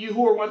 2:13 that you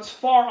who were once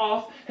far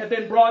off have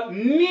been brought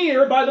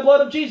near by the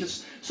blood of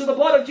Jesus. So the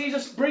blood of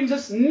Jesus brings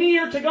us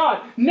near to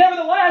God.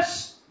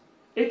 Nevertheless,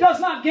 it does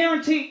not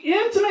guarantee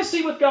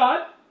intimacy with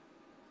God.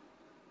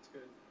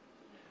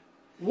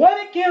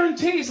 What it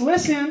guarantees,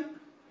 listen,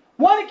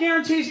 what it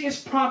guarantees is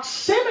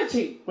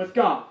proximity with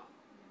God.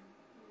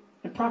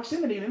 And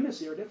proximity and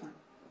intimacy are different.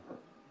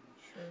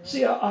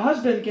 See, a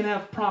husband can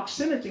have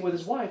proximity with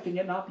his wife and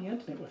yet not be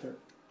intimate with her.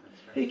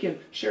 He can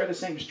share the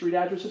same street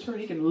address as her.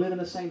 He can live in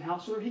the same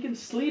house with her. He can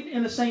sleep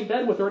in the same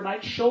bed with her at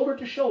night, shoulder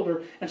to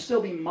shoulder, and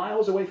still be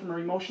miles away from her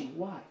emotionally.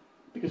 Why?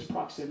 Because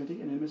proximity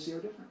and intimacy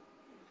are different.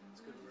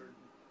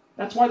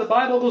 That's why the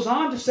Bible goes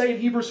on to say in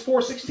Hebrews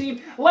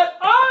 4:16, "Let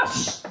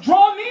us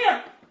draw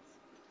near."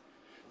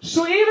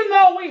 So even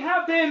though we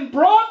have been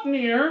brought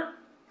near,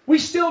 we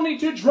still need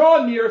to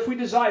draw near if we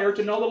desire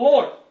to know the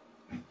Lord.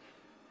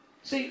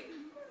 See,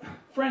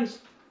 friends,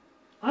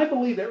 I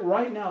believe that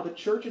right now the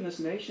church in this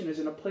nation is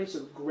in a place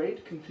of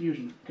great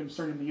confusion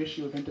concerning the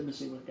issue of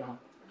intimacy with God.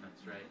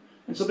 That's right.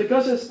 And so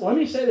because of this, let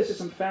me say this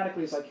as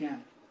emphatically as I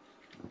can.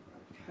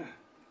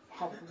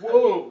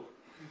 Whoa!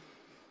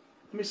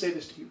 Let me say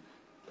this to you.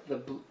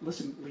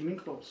 Listen, leaning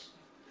close.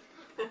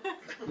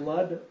 The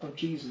blood of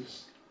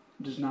Jesus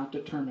does not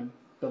determine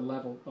the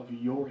level of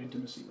your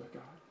intimacy with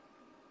God.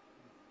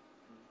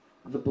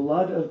 The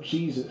blood of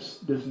Jesus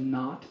does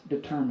not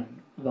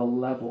determine the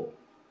level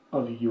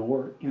of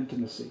your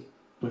intimacy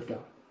with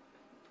God.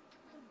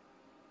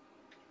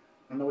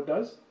 I know what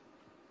does?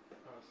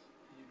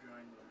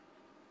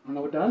 I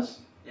know what does?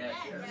 Yes.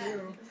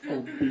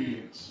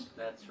 Obedience.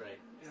 That's right.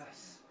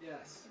 Yes.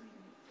 Yes.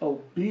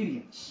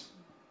 Obedience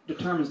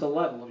determines the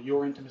level of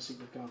your intimacy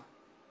with God.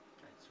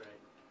 That's right.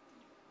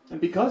 And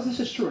because this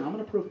is true, and I'm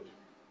going to prove it,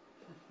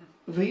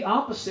 the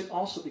opposite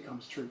also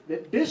becomes true.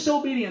 That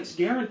disobedience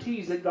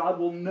guarantees that God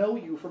will know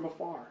you from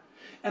afar.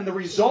 And the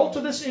result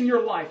of this in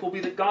your life will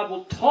be that God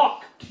will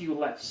talk to you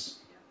less.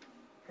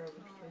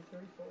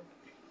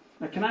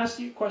 Now, can I ask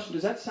you a question?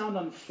 Does that sound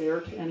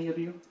unfair to any of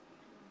you?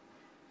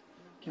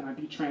 Can I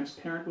be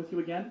transparent with you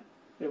again?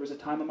 There was a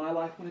time in my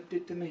life when it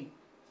did to me.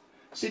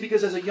 See,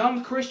 because as a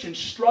young Christian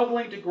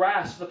struggling to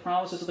grasp the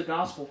promises of the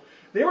gospel,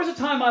 there was a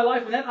time in my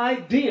life when that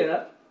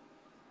idea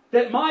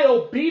that my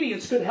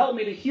obedience could help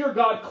me to hear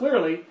God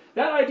clearly,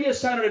 that idea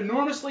sounded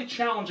enormously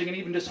challenging and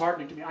even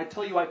disheartening to me. I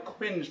tell you, I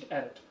cringed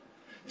at it.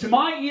 To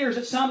my ears,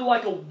 it sounded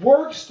like a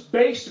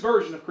works-based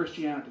version of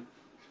Christianity.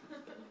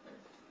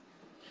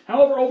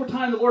 However, over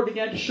time, the Lord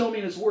began to show me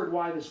in His Word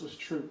why this was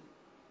true.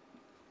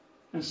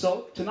 And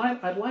so, tonight,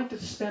 I'd like to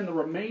spend the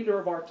remainder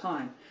of our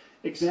time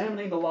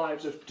examining the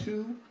lives of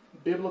two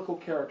biblical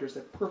characters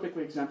that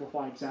perfectly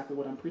exemplify exactly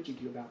what I'm preaching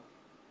to you about.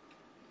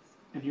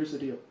 And here's the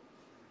deal.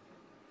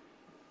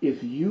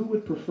 If you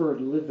would prefer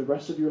to live the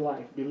rest of your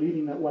life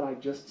believing that what I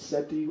just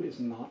said to you is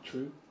not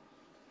true,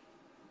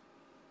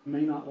 you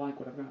may not like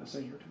what I've got to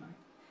say here tonight.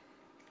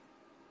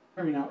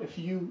 Hear me now, if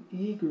you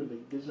eagerly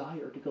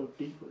desire to go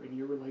deeper in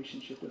your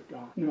relationship with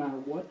God, no matter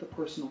what the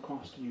personal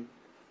cost to you,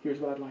 here's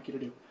what I'd like you to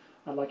do.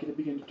 I'd like you to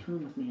begin to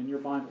turn with me in your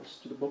Bibles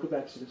to the book of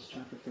Exodus,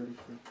 chapter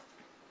 33.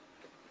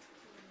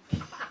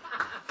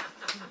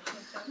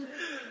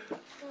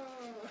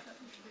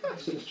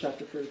 Exodus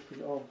chapter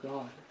 33. Oh,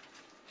 God.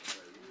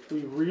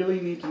 We really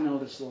need to know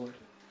this, Lord.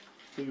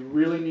 We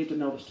really need to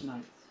know this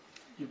tonight.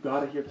 You've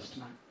got to hear this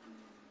tonight.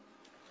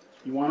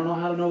 You want to know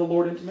how to know the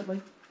Lord intimately?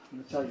 I'm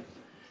going to tell you.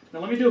 Now,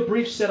 let me do a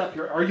brief setup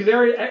here. Are you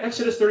there?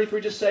 Exodus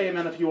 33, just say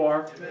amen if you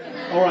are.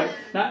 Amen. All right.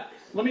 Now,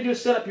 let me do a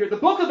setup here. The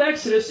book of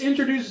Exodus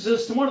introduces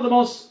us to one of the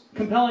most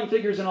compelling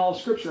figures in all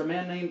of Scripture, a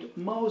man named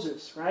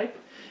Moses, right?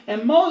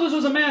 And Moses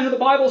was a man who the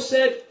Bible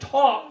said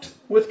talked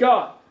with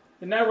God.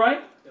 Isn't that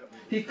right?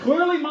 He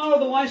clearly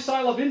modeled the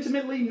lifestyle of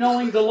intimately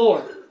knowing the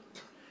Lord.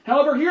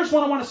 However, here's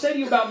what I want to say to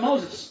you about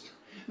Moses.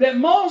 That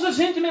Moses'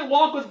 intimate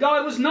walk with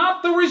God was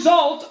not the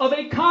result of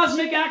a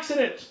cosmic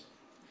accident.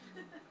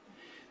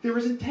 There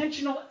was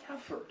intentional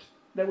effort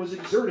that was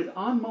exerted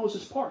on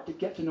Moses' part to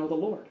get to know the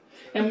Lord.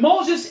 And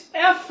Moses'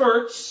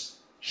 efforts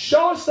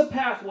show us the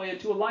pathway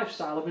into a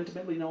lifestyle of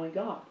intimately knowing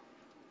God.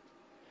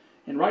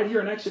 And right here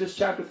in Exodus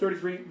chapter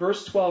 33,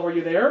 verse 12, are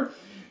you there?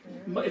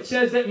 It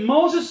says that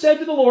Moses said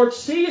to the Lord,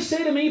 "See, you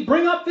say to me,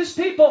 bring up this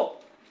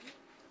people.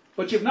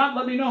 But you've not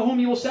let me know whom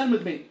you will send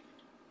with me.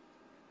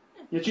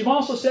 Yet you've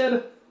also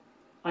said,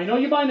 I know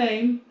you by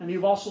name, and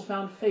you've also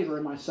found favor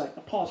in my sight."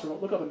 Now pause for a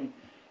moment. Look up at me.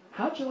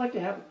 How'd you like to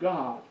have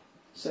God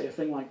say a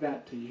thing like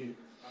that to you?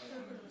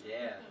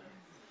 Yeah.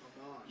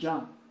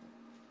 John,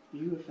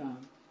 you have found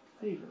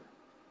favor.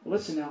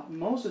 Listen now,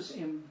 Moses,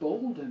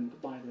 emboldened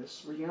by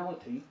this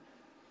reality,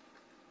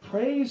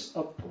 prays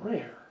a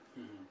prayer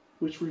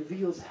which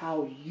reveals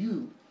how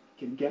you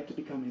can get to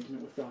become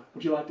intimate with God.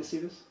 Would you like to see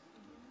this?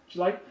 Would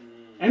you like?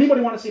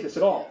 Anybody want to see this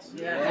at all?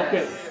 Yes.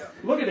 Okay.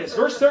 Look at this.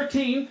 Verse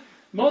 13.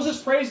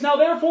 Moses prays, "Now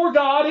therefore,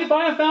 God, if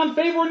I have found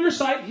favor in your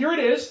sight," here it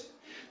is,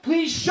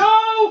 "please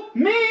show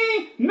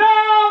me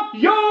now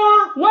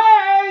your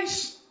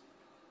ways,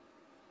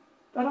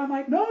 that I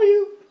might know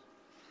you."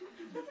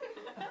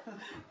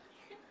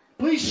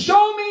 Please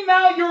show me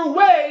now your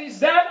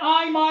ways, that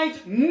I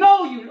might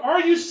know you.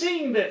 Are you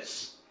seeing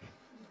this?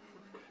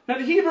 Now,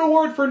 the Hebrew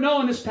word for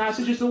know in this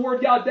passage is the word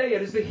yadea.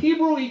 It is the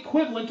Hebrew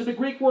equivalent to the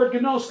Greek word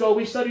gnosko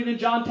we studied in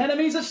John 10. It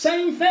means the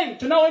same thing,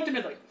 to know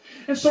intimately.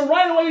 And so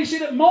right away we see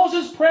that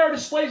Moses' prayer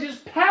displays his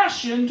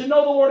passion to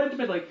know the Lord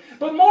intimately.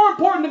 But more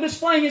important than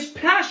displaying his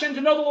passion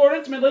to know the Lord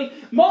intimately,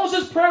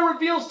 Moses' prayer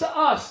reveals to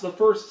us the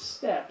first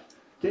step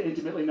to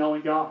intimately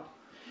knowing God.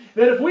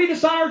 That if we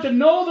desire to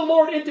know the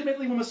Lord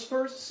intimately, we must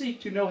first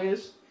seek to know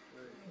His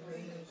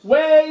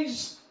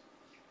ways.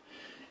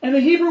 And the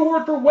Hebrew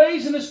word for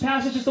ways in this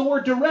passage is the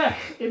word derech.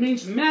 It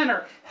means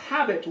manner,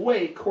 habit,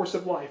 way, course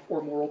of life,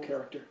 or moral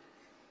character.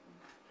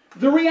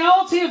 The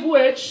reality of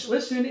which,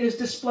 listen, is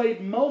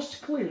displayed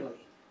most clearly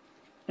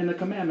in the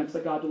commandments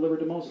that God delivered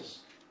to Moses.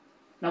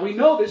 Now we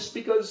know this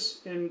because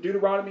in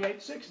Deuteronomy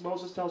 8:6,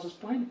 Moses tells us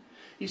plainly.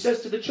 He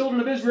says to the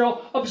children of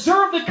Israel,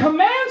 "Observe the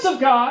commands of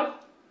God,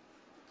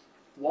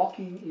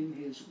 walking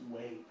in His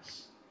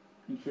ways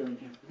and fearing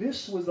Him."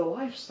 This was the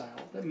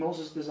lifestyle that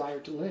Moses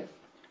desired to live.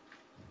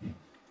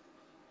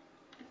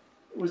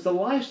 It was the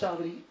lifestyle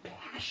that he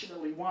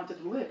passionately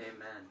wanted to live.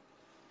 Amen.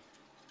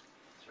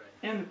 That's right.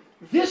 And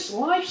this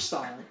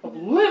lifestyle of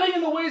living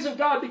in the ways of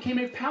God became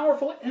a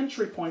powerful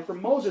entry point for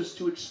Moses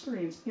to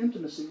experience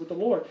intimacy with the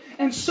Lord.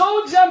 And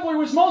so exemplary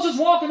was Moses'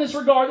 walk in this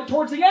regard that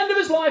towards the end of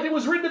his life, it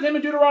was written of him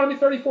in Deuteronomy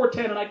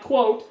 34:10, and I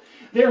quote,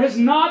 "There has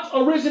not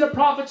arisen a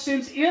prophet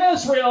since in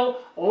Israel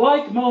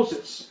like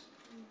Moses,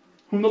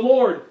 whom the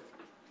Lord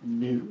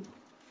knew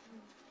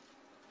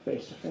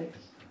face to face."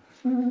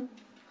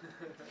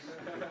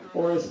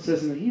 Or as it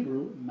says in the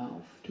Hebrew,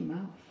 mouth to mouth.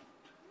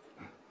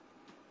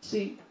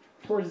 See,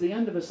 towards the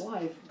end of his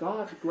life,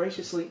 God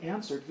graciously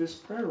answered this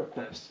prayer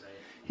request.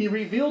 He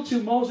revealed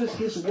to Moses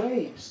His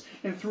ways.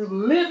 And through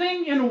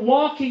living and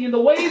walking in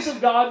the ways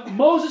of God,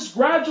 Moses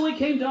gradually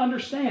came to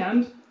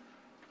understand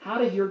how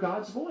to hear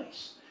God's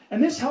voice.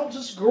 And this helps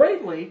us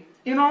greatly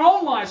in our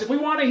own lives. If we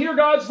want to hear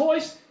God's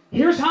voice,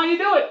 here's how you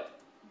do it.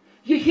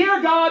 You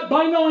hear God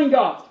by knowing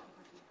God.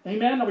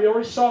 Amen? Now, we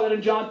already saw that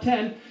in John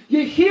 10.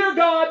 You hear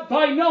God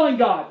by knowing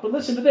God. But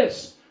listen to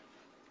this.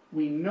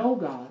 We know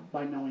God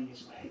by knowing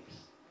His ways.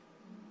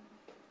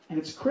 And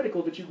it's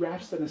critical that you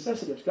grasp the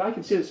necessity of it. I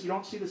can see this. You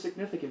don't see the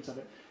significance of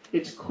it.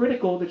 It's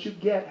critical that you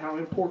get how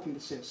important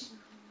this is.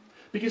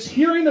 Because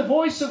hearing the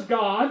voice of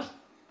God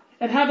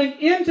and having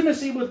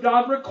intimacy with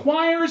God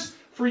requires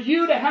for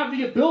you to have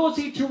the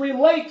ability to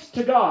relate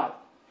to God.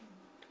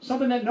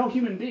 Something that no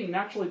human being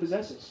naturally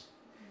possesses.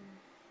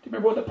 Do you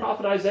remember what the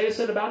prophet Isaiah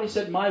said about it? He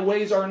said, "My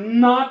ways are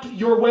not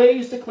your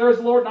ways, declares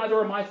the Lord, neither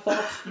are my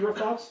thoughts your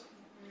thoughts."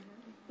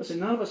 Listen,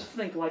 none of us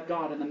think like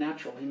God in the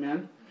natural,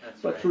 amen?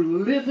 That's But right.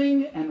 through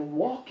living and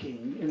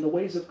walking in the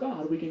ways of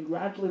God, we can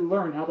gradually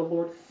learn how the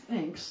Lord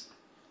thinks,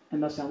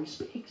 and thus how He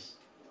speaks.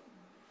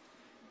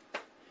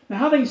 Now,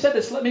 having said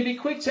this, let me be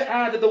quick to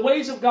add that the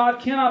ways of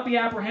God cannot be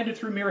apprehended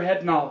through mere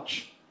head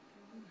knowledge.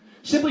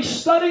 Simply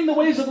studying the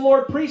ways of the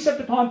Lord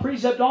precept upon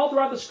precept all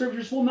throughout the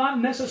Scriptures will not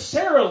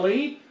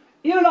necessarily,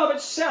 in and of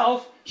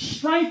itself,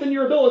 strengthen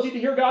your ability to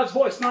hear God's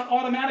voice, not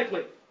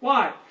automatically.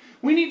 Why?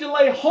 We need to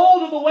lay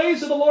hold of the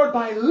ways of the Lord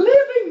by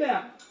living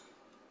them.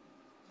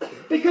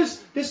 Because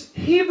this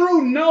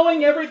Hebrew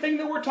knowing everything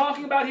that we're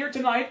talking about here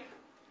tonight,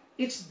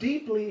 it's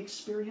deeply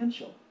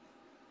experiential.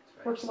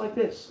 It works like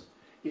this.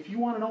 If you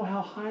want to know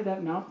how high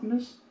that mountain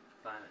is,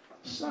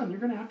 son, you're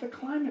going to have to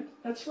climb it.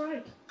 That's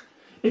right.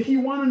 If you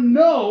want to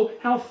know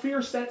how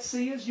fierce that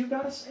sea is, you've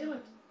got to sail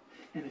it.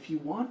 And if you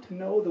want to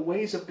know the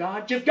ways of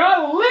God, you've got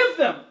to live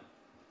them.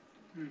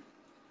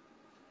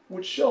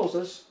 Which shows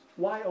us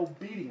why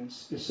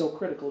obedience is so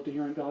critical to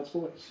hearing God's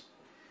voice.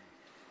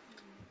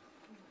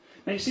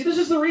 Now you see, this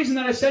is the reason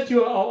that I said to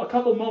you a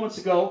couple moments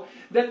ago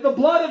that the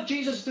blood of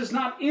Jesus does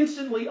not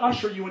instantly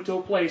usher you into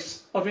a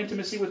place of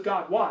intimacy with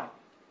God. Why?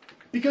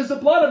 Because the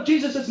blood of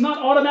Jesus does not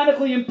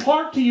automatically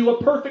impart to you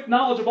a perfect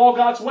knowledge of all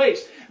God's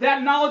ways.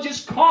 That knowledge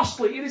is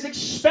costly. It is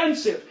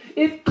expensive.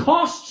 It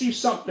costs you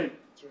something.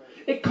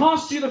 It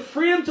costs you the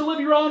freedom to live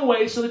your own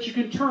ways so that you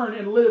can turn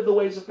and live the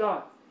ways of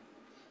God.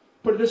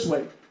 Put it this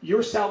way.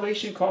 Your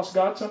salvation costs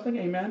God something.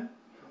 Amen?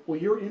 Well,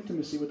 your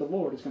intimacy with the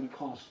Lord is going to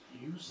cost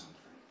you something.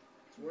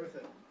 It's worth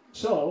it.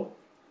 So,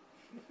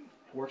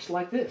 it works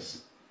like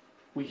this.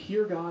 We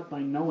hear God by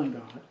knowing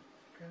God.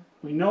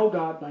 We know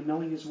God by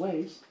knowing His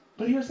ways.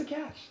 But here's the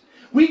catch.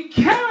 We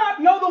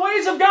cannot know the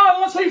ways of God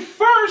unless we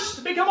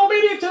first become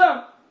obedient to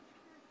them.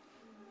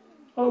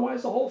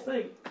 Otherwise, the whole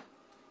thing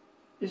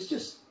is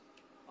just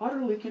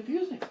utterly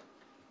confusing.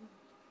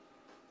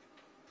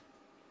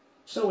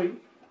 So we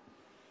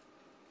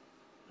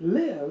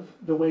live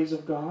the ways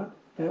of God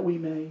that we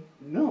may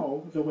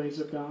know the ways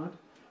of God.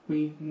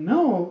 We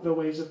know the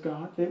ways of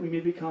God that we may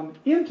become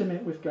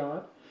intimate with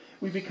God.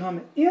 We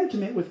become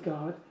intimate with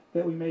God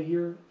that we may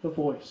hear the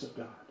voice of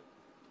God.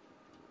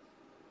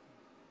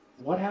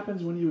 What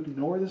happens when you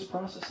ignore this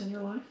process in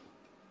your life?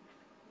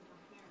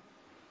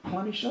 Well,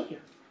 let me show you.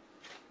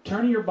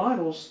 Turn your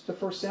Bibles to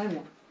 1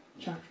 Samuel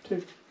chapter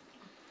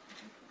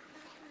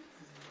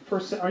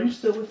 2. Are you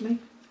still with me?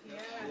 Yeah.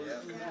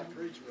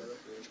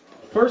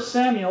 1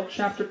 Samuel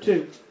chapter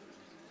 2.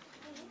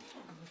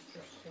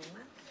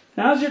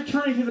 Now, as you're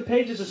turning through the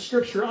pages of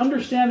Scripture,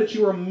 understand that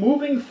you are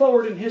moving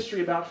forward in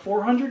history about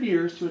 400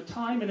 years to a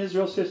time in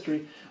Israel's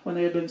history when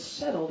they had been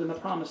settled in the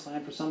Promised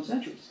Land for some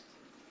centuries.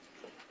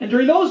 And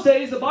during those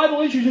days, the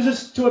Bible introduces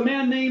us to a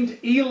man named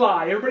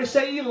Eli. Everybody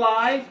say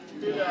Eli.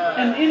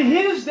 And in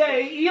his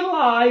day,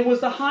 Eli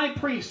was the high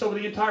priest over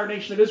the entire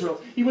nation of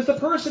Israel. He was the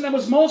person that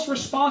was most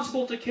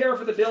responsible to care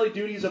for the daily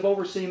duties of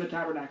overseeing the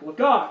tabernacle of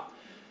God.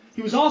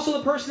 He was also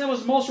the person that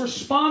was most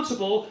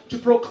responsible to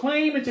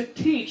proclaim and to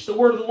teach the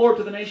word of the Lord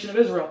to the nation of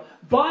Israel.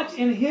 But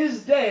in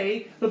his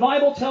day, the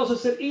Bible tells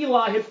us that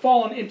Eli had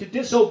fallen into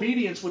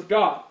disobedience with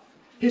God.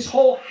 His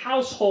whole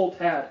household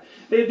had.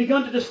 They had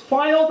begun to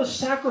defile the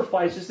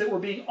sacrifices that were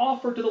being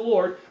offered to the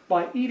Lord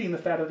by eating the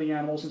fat of the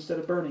animals instead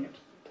of burning it.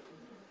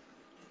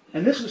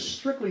 And this was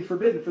strictly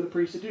forbidden for the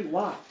priest to do.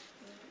 Why?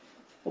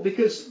 Well,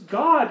 because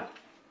God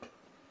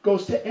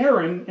goes to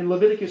Aaron in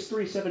Leviticus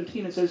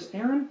 3:17 and says,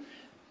 Aaron,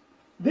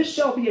 this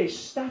shall be a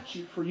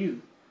statute for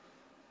you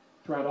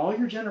throughout all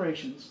your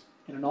generations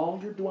and in all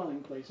your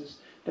dwelling places,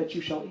 that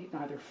you shall eat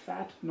neither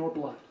fat nor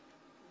blood.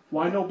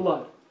 Why no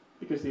blood?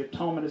 Because the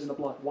atonement is in the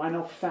blood. Why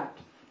no fat?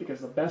 Because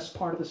the best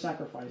part of the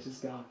sacrifice is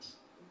God's.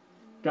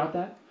 Got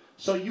that?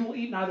 So you will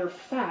eat neither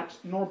fat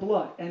nor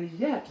blood. And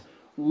yet,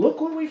 look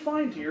what we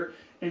find here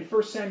in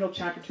 1 Samuel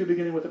chapter 2,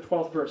 beginning with the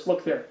 12th verse.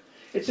 Look there.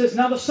 It says,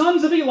 Now the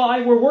sons of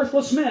Eli were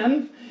worthless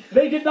men.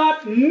 They did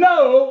not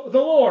know the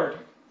Lord.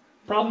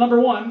 Problem number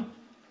one,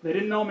 they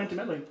didn't know Him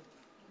intimately.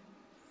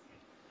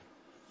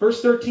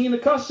 Verse 13, the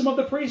custom of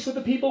the priest with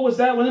the people was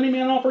that when any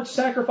man offered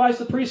sacrifice,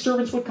 the priest's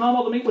servants would come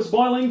while the meat was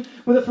boiling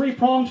with a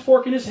three-pronged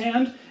fork in his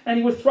hand, and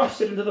he would thrust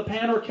it into the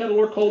pan or kettle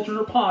or cauldron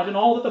or pot, and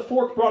all that the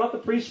fork brought up the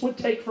priest would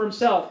take for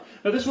himself.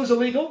 Now this was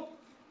illegal.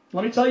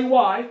 Let me tell you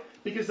why.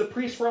 Because the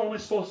priests were only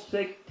supposed to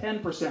take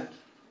 10%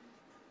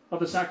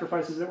 of the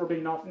sacrifices that were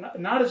being offered.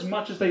 Not as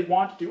much as they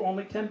wanted to,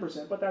 only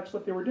 10%, but that's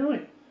what they were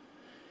doing.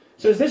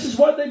 It says, this is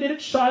what they did at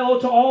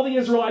Shiloh to all the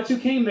Israelites who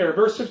came there.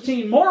 Verse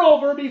 15,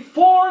 Moreover,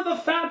 before the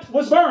fat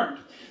was burned,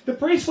 the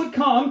priest would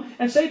come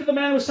and say to the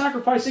man who was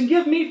sacrificing,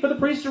 Give meat for the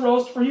priest to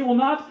roast, for he will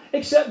not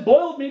accept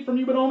boiled meat from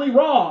you, but only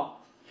raw.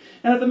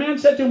 And if the man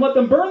said to him, Let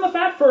them burn the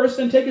fat first,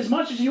 and take as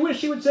much as you wish,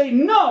 he would say,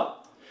 No,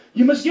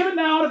 you must give it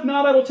now, and if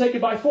not, I will take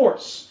it by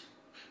force.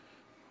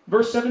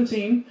 Verse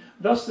 17,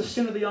 Thus the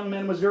sin of the young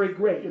men was very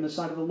great in the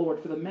sight of the Lord,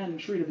 for the men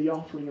treated the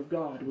offering of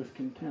God with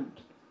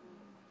contempt.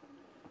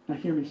 Now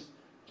hear me.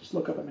 Just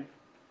look up at me.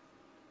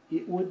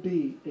 It would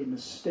be a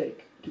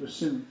mistake to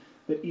assume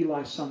that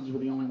Eli's sons were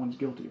the only ones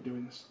guilty of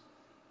doing this.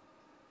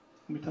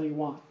 Let me tell you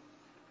why.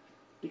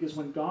 Because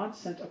when God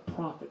sent a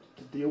prophet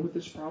to deal with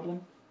this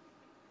problem,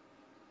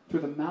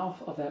 through the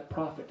mouth of that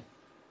prophet,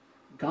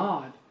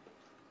 God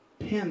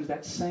pinned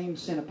that same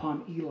sin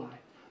upon Eli.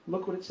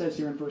 Look what it says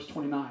here in verse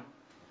 29.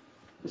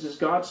 This is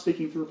God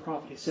speaking through a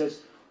prophet. He says,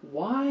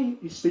 why,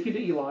 he's speaking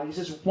to Eli, he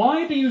says,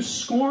 why do you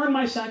scorn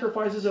my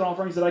sacrifices and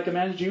offerings that I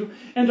commanded you,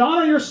 and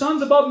honor your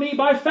sons above me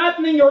by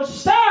fattening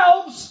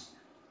yourselves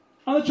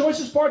on the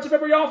choicest parts of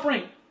every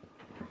offering?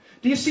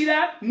 Do you see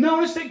that?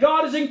 Notice that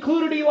God has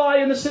included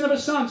Eli in the sin of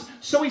his sons.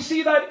 So we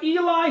see that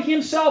Eli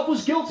himself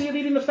was guilty of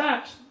eating the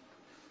fat.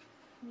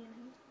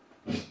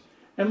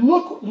 And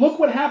look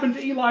what happened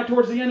to Eli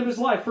towards the end of his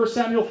life. 1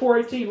 Samuel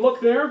 4:18.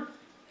 Look there.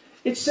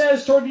 It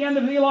says toward the end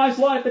of Eli's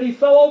life that he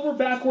fell over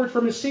backward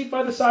from his seat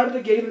by the side of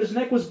the gate, and his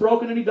neck was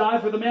broken, and he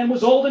died, for the man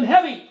was old and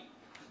heavy.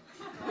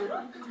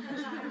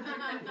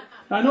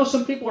 Now, I know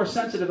some people are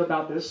sensitive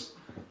about this.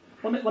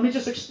 Let me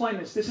just explain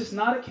this. This is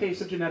not a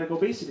case of genetic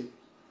obesity.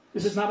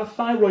 This is not a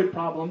thyroid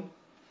problem.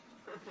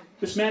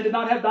 This man did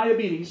not have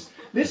diabetes.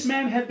 This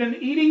man had been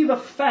eating the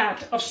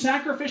fat of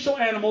sacrificial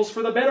animals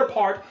for the better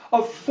part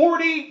of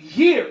 40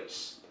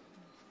 years.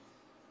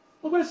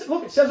 Look,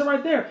 it says it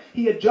right there.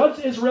 He had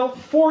judged Israel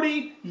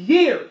 40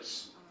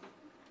 years.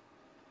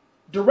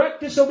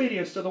 Direct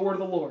disobedience to the word of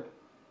the Lord.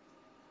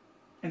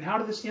 And how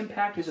did this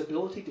impact his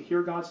ability to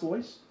hear God's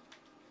voice?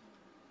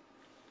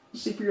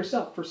 See for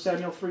yourself. 1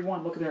 Samuel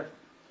 3:1. Look there.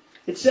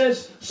 It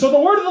says, so the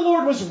word of the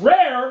Lord was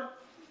rare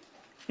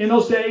in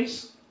those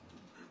days.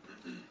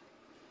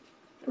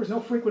 There was no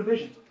frequent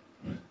vision.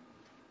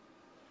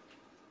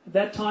 At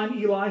that time,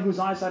 Eli, whose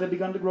eyesight had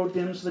begun to grow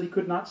dim so that he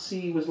could not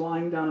see, was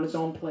lying down in his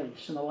own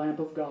place, and the lamp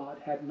of God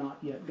had not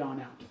yet gone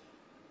out.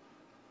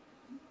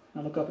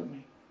 Now look up at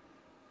me.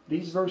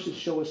 These verses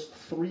show us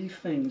three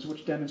things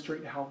which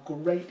demonstrate how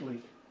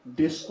greatly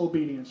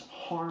disobedience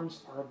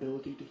harms our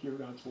ability to hear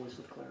God's voice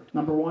with clarity.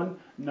 Number one,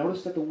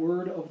 notice that the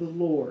word of the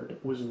Lord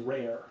was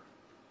rare.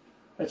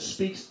 That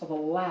speaks of a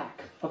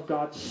lack of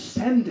God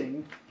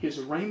sending his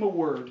rhema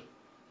word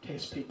to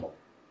his people.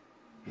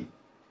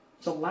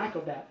 It's a lack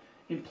of that.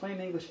 In plain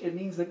English, it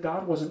means that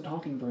God wasn't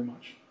talking very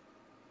much.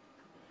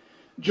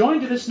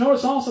 Joined to this,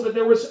 notice also that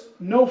there was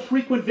no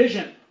frequent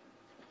vision.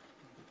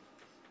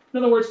 In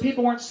other words,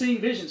 people weren't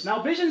seeing visions.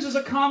 Now, visions is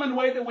a common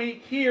way that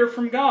we hear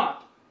from God.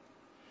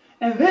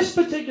 And this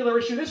particular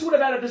issue, this would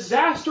have had a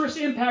disastrous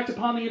impact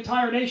upon the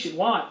entire nation.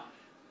 Why?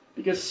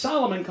 Because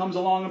Solomon comes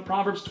along in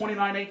Proverbs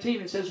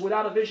 29:18 and says,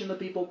 without a vision the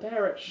people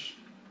perish.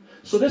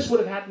 So this would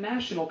have had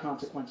national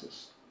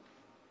consequences.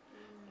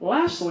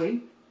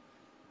 Lastly,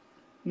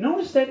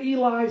 notice that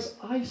Eli's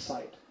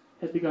eyesight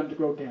had begun to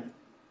grow dim.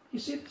 You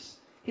see this?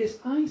 His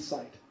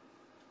eyesight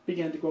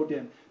began to grow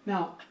dim.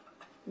 Now,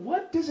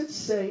 what does it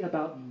say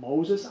about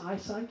Moses'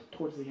 eyesight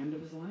towards the end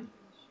of his life?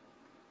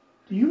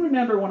 Do you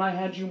remember when I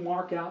had you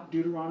mark out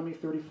Deuteronomy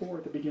 34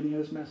 at the beginning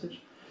of this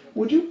message?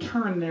 Would you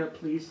turn there,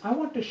 please? I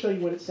want to show you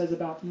what it says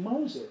about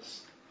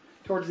Moses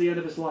towards the end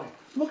of his life.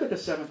 Look at the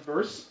 7th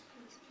verse.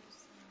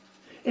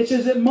 It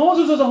says that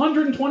Moses was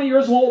 120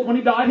 years old when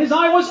he died. His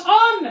eye was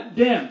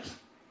undimmed.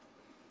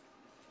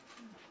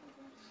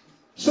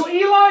 So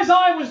Eli's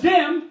eye was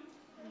dim,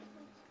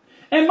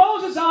 and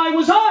Moses' eye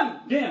was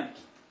undimmed.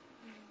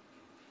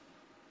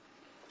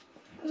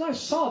 As I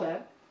saw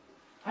that,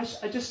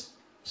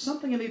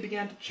 something in me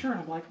began to churn.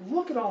 I'm like,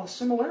 look at all the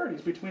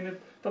similarities between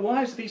the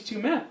lives of these two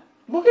men.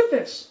 Look at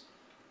this.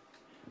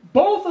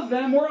 Both of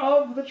them were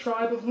of the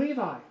tribe of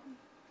Levi.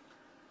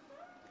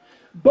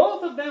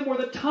 Both of them were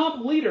the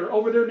top leader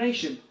over their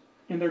nation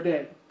in their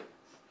day.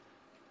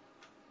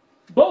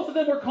 Both of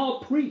them were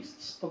called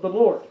priests of the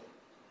Lord.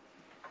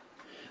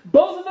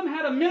 Both of them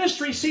had a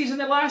ministry season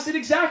that lasted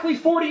exactly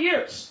 40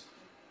 years.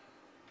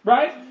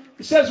 Right?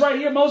 It says right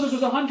here, Moses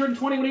was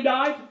 120 when he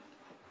died.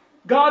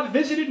 God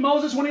visited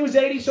Moses when he was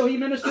 80, so he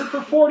ministered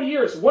for 40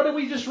 years. What did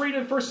we just read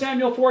in 1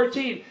 Samuel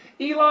 4:18?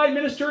 Eli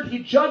ministered, he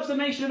judged the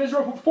nation of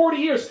Israel for 40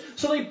 years.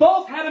 So they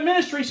both had a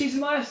ministry season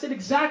that lasted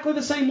exactly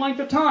the same length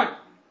of time.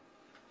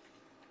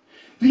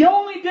 The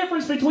only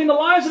difference between the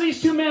lives of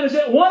these two men is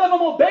that one of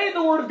them obeyed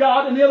the word of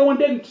God and the other one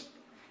didn't.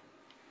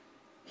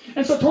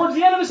 And so towards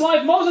the end of his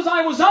life, Moses'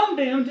 eye was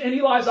undimmed and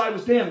Eli's eye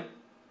was dim.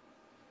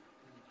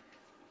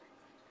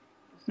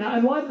 Now,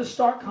 in light of the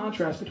stark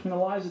contrast between the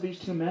lives of these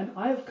two men,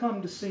 I have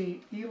come to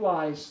see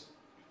Eli's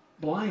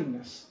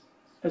blindness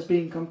as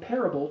being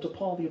comparable to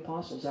Paul the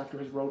Apostle after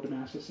his road to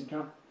Damascus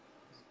encounter.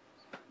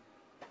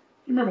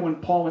 You remember when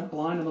Paul went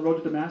blind on the road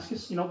to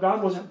Damascus? You know,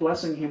 God wasn't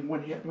blessing him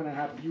when it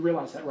happened. You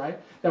realize that, right?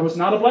 That was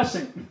not a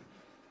blessing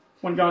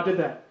when God did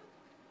that.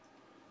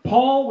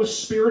 Paul was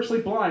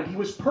spiritually blind. He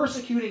was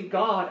persecuting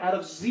God out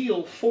of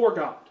zeal for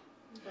God.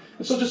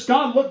 And so just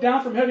God looked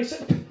down from heaven and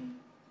said,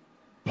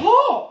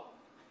 Paul!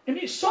 And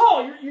he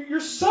saw, you're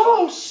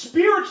so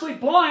spiritually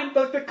blind,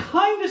 but the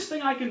kindest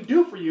thing I can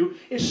do for you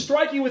is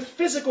strike you with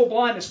physical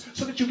blindness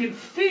so that you can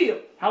feel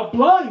how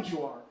blind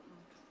you are.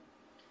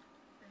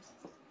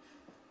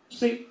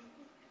 See,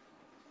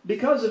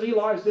 because of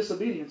Eli's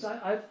disobedience,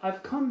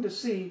 I've come to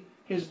see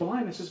his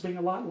blindness as being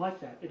a lot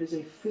like that. It is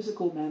a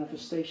physical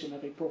manifestation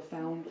of a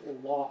profound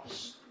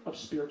loss of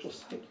spiritual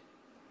sight.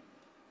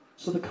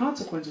 So the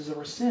consequences of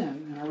our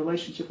sin and our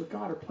relationship with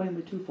God are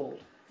plainly twofold.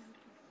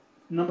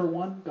 Number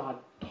one, God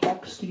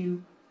talks to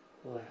you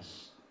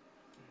less.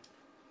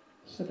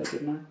 I said that,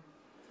 didn't I?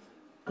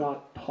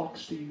 God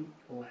talks to you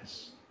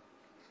less.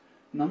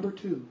 Number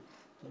two,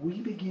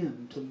 we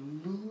begin to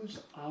lose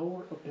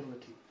our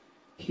ability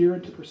to hear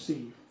and to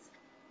perceive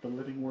the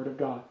living Word of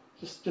God.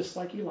 Just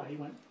like Eli,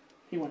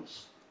 he went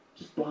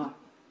just blind.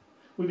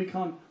 We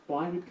become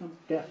blind, we become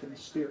deaf in the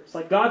spirit. It's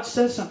like God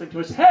says something to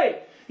us.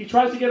 Hey! He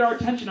tries to get our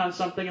attention on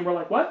something, and we're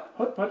like, what?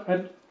 What?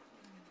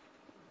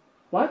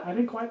 What? I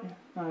didn't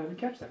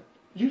catch that.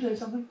 Did you say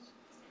something?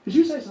 Did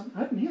you say something?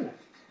 I didn't hear that.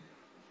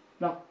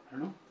 No, I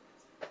don't know.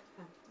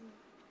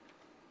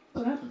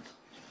 What happens?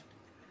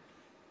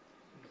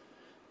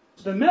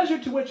 So the measure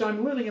to which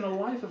I'm living in a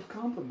life of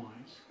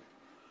compromise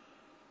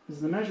is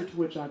the measure to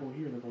which I will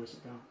hear the voice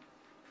of God.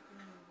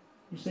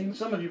 You see,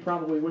 some of you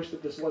probably wish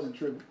that this wasn't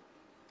true.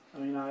 I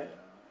mean, I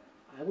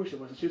wish it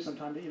wasn't true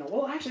sometime.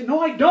 Well, actually,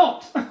 no, I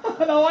don't.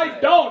 No, I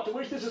don't. I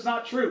wish this is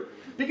not true.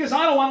 Because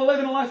I don't want to live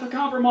in a life of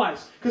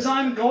compromise. Because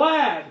I'm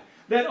glad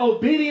that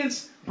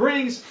obedience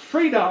brings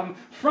freedom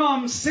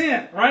from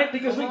sin, right?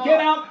 Because we get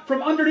out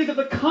from underneath of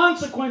the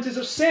consequences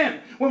of sin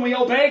when we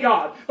obey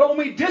God. But when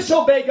we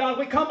disobey God,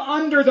 we come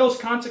under those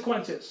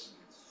consequences.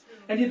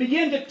 And you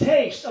begin to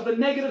taste of the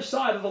negative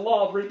side of the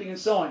law of reaping and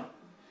sowing.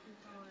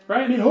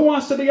 Right? I mean, who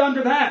wants to be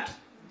under that?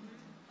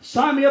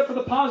 Sign me up for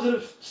the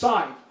positive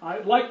side.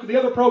 I'd like the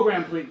other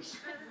program, please.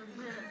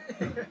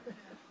 It's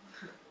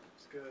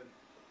good.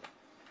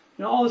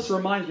 You know, all this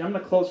reminds me, I'm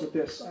going to close with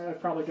this. I've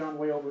probably gone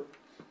way over.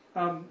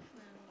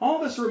 All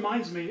this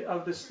reminds me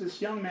of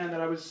this young man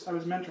that I was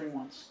mentoring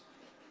once.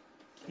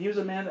 He was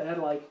a man that had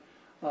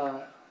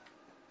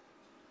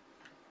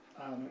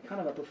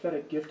kind of a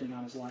prophetic gifting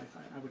on his life,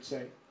 I would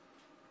say.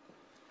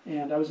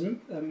 And I was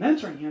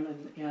mentoring him,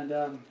 and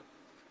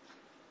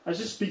I was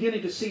just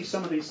beginning to see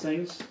some of these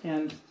things,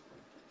 and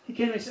he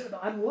came and he said,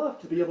 I'd love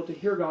to be able to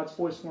hear God's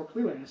voice more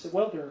clearly. And I said,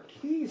 well, there are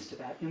keys to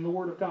that in the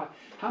Word of God.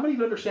 How many of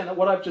you understand that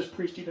what I've just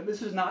preached to you,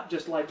 this is not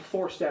just like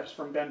 4 steps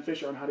from Ben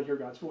Fisher on how to hear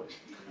God's voice.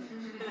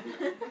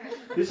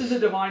 This is a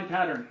divine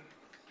pattern.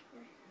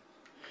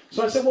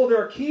 So I said, well,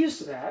 there are keys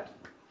to that.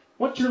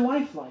 What's your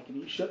life like?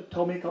 And he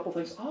told me a couple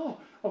things. Oh,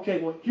 okay,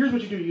 well, here's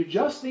what you do. You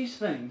adjust these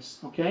things,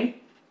 okay?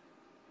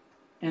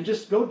 And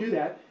just go do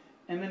that.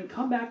 And then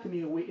come back to me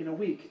in a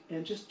week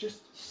and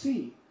just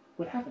see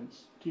what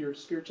happens to your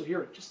spiritual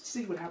hearing. Just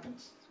see what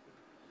happens.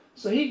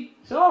 So he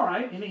said, all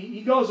right. And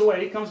he goes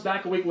away. He comes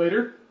back a week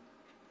later.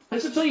 I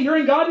said, so you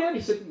hearing God yet?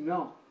 He said,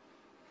 no.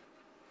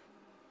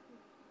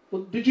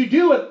 Well, did you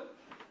do it?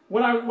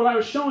 What I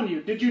was showing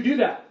you, did you do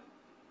that?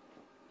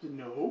 I said,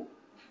 no.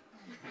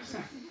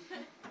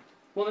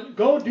 Well, then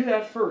go do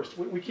that first.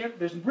 We can't.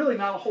 There's really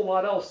not a whole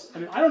lot else. I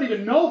mean, I don't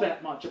even know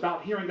that much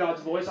about hearing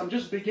God's voice. I'm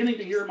just beginning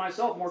to hear it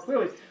myself more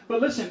clearly.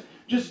 But listen,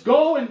 just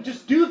go and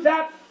just do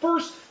that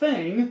first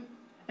thing,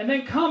 and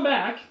then come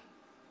back,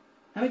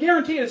 and I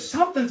guarantee you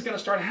something's going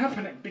to start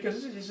happening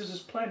because this is as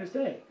plain as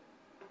day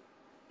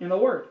in the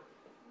Word.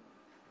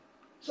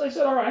 So I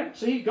said, all right.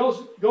 So he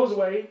goes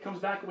away, comes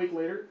back a week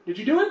later. Did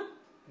you do it?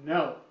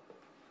 No.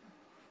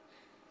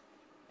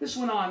 This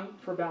went on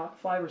for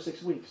about 5 or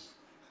 6 weeks.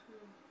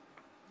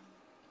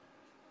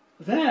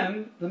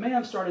 Then the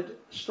man started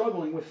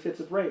struggling with fits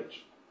of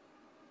rage.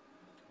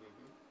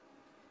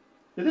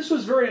 Now, this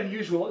was very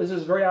unusual. This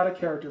is very out of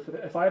character.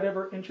 If I had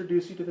ever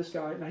introduced you to this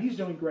guy, now he's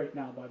doing great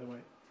now, by the way.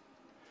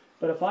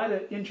 But if I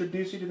had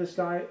introduced you to this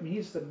guy, I mean,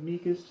 he's the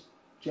meekest,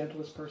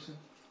 gentlest person.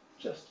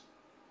 Just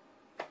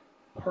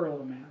a pearl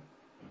of a man.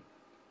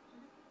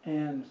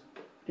 And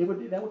that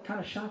would kind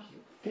of shock you.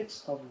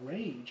 Fits of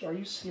rage. Are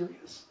you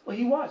serious? Well,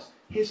 he was.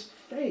 His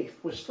faith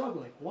was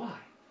struggling. Why?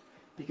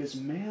 Because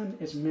man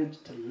is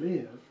meant to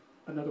live,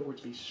 in other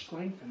words, be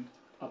strengthened,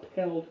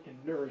 upheld, and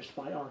nourished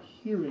by our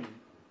hearing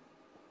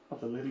of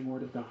the living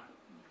Word of God.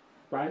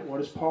 Right? What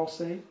does Paul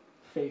say?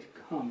 Faith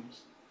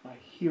comes by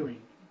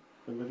hearing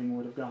the living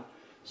Word of God.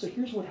 So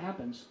here's what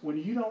happens. When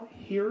you don't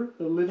hear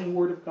the living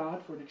Word of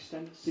God for an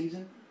extended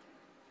season,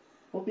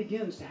 what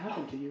begins to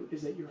happen to you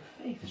is that your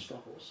faith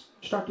struggles.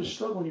 You start to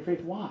struggle in your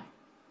faith. Why?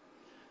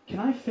 Can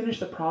I finish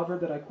the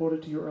proverb that I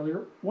quoted to you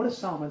earlier? What does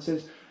Solomon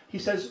say? He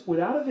says,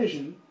 without a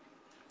vision,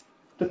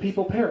 the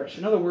people perish.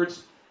 In other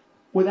words,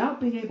 without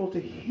being able to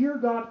hear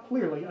God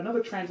clearly,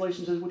 another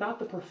translation says, without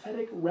the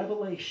prophetic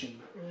revelation,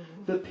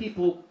 the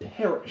people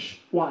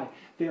perish. Why?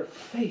 Their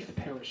faith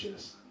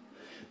perishes.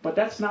 But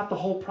that's not the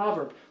whole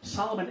proverb.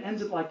 Solomon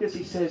ends it like this.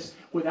 He says,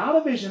 without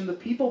a vision, the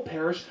people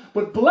perish,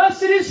 but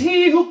blessed is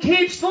he who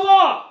keeps the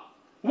law.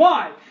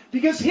 Why?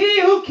 Because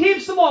he who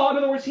keeps the law, in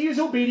other words, he is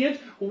obedient,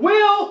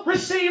 will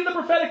receive the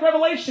prophetic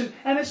revelation,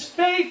 and his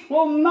faith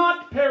will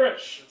not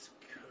perish.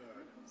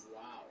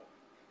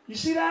 You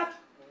see that?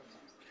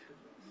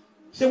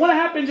 So what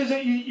happens is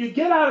that you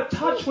get out of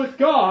touch with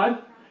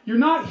God, you're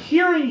not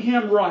hearing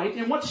Him right,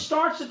 and what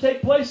starts to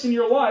take place in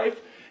your life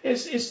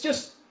is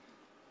just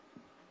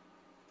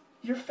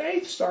your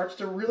faith starts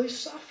to really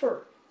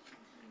suffer.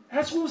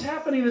 That's what was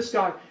happening to this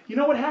guy. You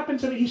know what happened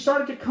to him? He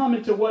started to come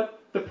into what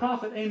the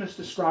prophet Amos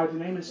described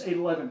in Amos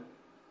 8:11.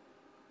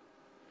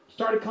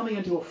 Started coming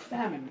into a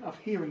famine of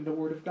hearing the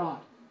word of God.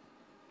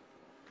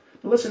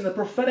 But listen, the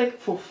prophetic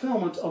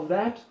fulfillment of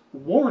that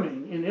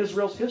warning in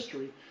Israel's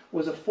history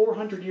was a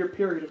 400-year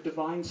period of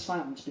divine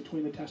silence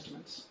between the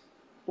testaments.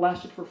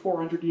 Lasted for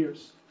 400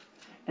 years.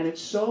 And it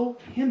so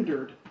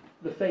hindered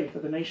the faith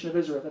of the nation of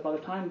Israel that by the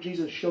time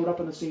Jesus showed up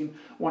on the scene,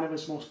 one of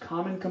his most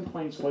common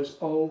complaints was,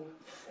 "Oh,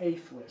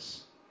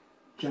 faithless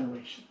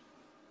generation."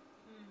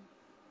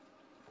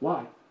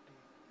 Why?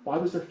 Why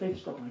was their faith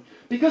struggling?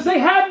 Because they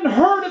hadn't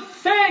heard a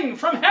thing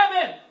from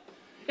heaven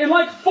in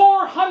like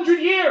 400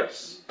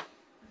 years.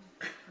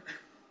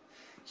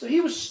 So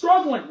he was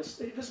struggling.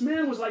 This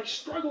man was like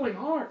struggling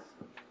hard.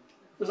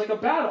 It was like a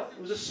battle.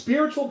 It was a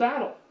spiritual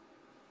battle.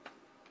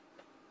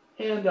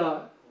 And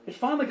it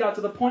finally got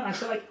to the point I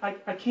said,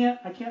 I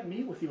can't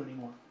meet with you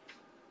anymore.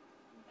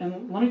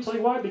 And let me tell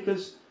you why.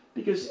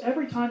 Because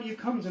every time you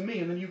come to me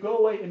and then you go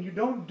away and you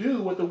don't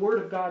do what the Word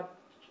of God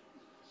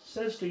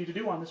says to you to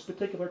do on this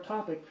particular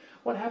topic,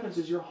 what happens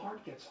is your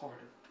heart gets harder.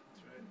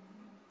 That's right.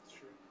 That's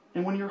true.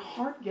 And when your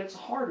heart gets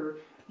harder,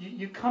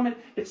 you come in,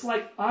 it's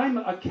like I'm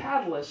a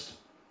catalyst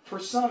for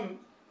some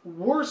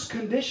worse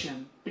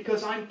condition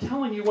because I'm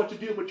telling you what to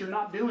do, but you're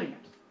not doing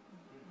it.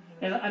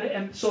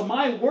 And so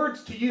my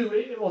words to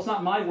you, well, it's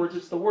not my words,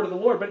 it's the word of the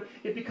Lord, but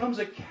it becomes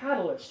a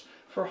catalyst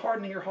for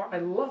hardening your heart. I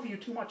love you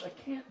too much. I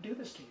can't do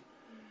this to you.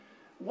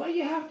 What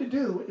you have to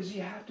do is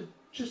you have to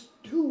just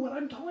do what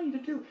I'm telling you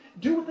to do.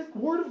 Do what the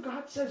Word of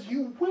God says.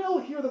 You will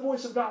hear the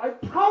voice of God. I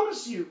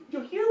promise you.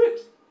 You'll hear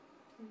it.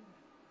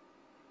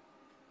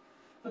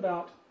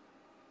 About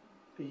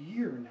a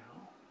year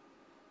now.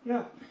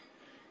 Yeah.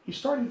 He's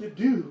starting to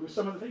do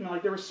some of the things.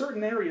 Like there were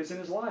certain areas in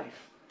his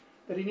life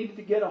that he needed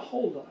to get a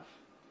hold of.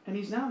 And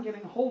he's now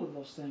getting a hold of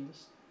those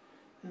things.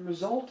 And the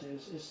result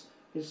is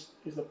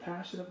the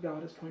passion of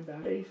God is coming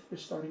back. Faith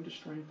is starting to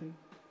strengthen.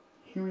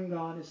 Hearing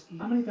God is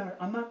easy.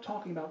 I'm not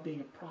talking about being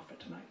a prophet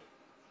tonight.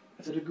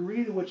 The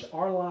degree to which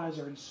our lives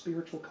are in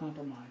spiritual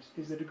compromise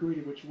is the degree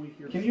to which we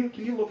hear. Can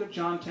you look at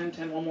John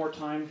 10:10 one more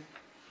time?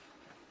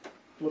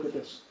 Look at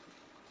this.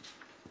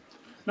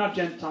 Not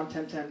John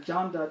 10:10.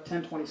 John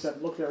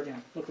 10:27. Look there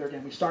again. Look there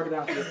again. We started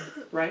out here,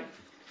 right?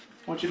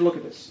 I want you to look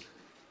at this.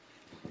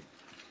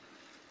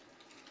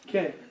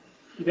 Okay.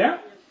 You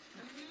there?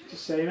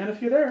 Just say amen if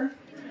you're there.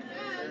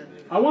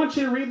 I want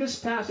you to read this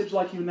passage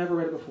like you've never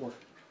read it before.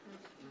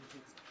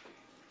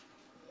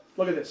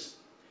 Look at this.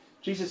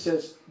 Jesus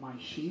says, "My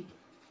sheep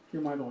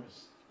hear my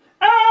voice.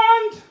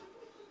 And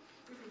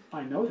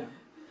I know them.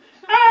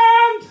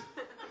 And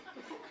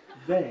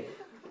they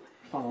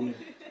follow me."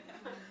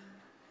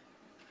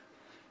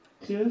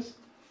 See this?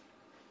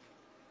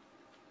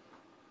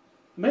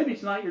 Maybe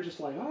tonight you're just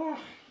like, "Oh,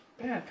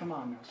 man, come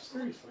on now,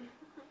 seriously."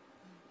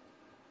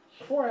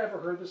 Before I ever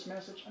heard this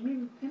message,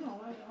 I'm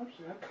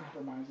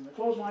compromising. I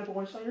close my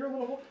voice, I hear a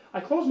little. I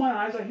close my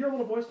eyes, I hear a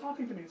little voice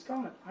talking to me. It's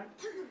gone.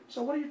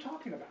 So what are you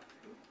talking about?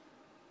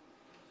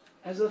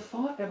 Has the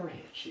thought ever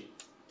hit you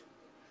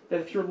that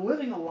if you're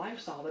living a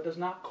lifestyle that does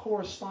not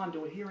correspond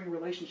to a hearing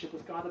relationship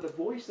with God, that the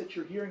voice that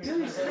you're hearing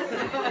is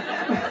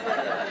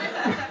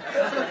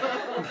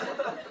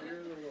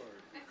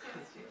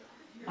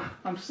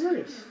I'm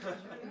serious.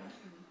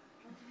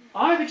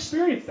 I've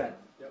experienced that.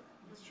 Yep,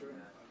 that's true.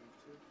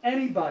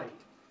 Anybody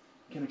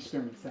can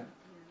experience that.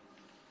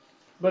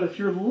 But if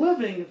you're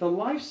living the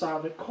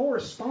lifestyle that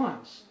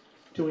corresponds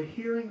to a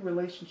hearing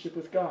relationship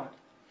with God,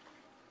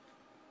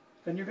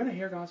 then you're going to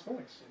hear God's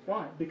voice.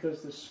 Why?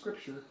 Because the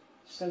Scripture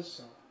says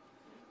so.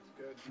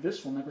 Good.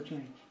 This will never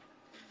change.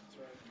 That's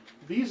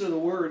right. These are the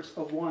words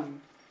of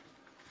one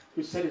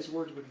who said his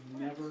words would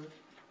never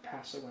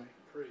pass away.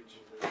 Preach.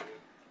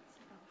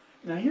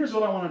 Now here's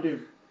what I want to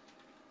do.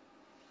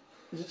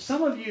 Is that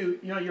some of you,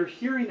 you're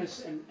hearing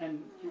this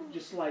and you're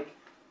just like,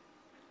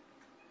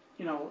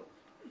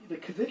 the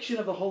conviction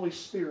of the Holy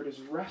Spirit is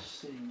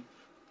resting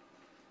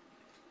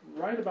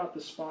right about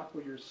the spot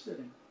where you're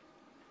sitting.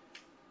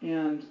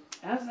 And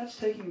as that's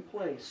taking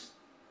place,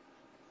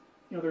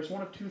 there's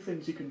one of two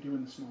things you can do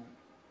in this moment.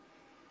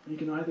 You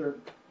can either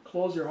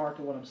close your heart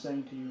to what I'm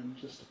saying to you and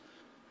just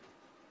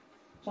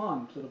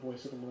respond to the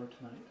voice of the Lord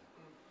tonight.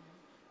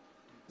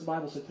 The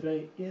Bible said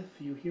today, if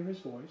you hear His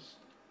voice,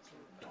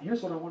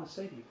 here's what I want to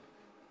say to you.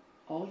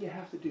 All you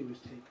have to do is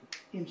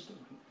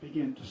instantly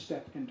begin to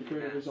step into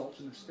greater results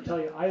in this. I tell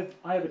you,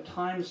 I have at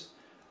times,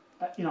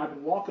 I've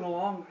been walking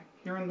along,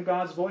 hearing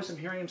God's voice, I'm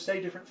hearing Him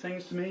say different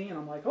things to me, and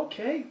I'm like,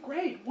 okay,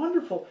 great,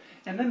 wonderful.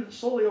 And then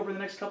slowly over the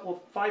next couple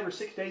of 5 or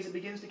 6 days, it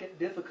begins to get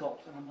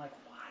difficult. And I'm like,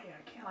 why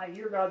can't I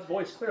hear God's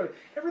voice clearly?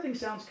 Everything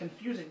sounds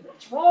confusing.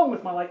 What's wrong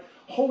with my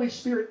Holy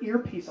Spirit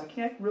earpiece? I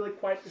can't really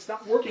it's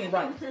not working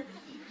right.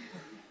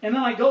 And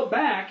then I go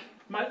back,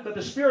 but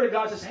the Spirit of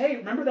God says, hey,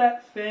 remember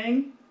that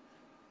thing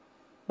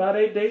about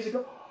 8 days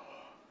ago?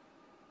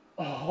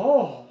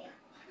 Oh,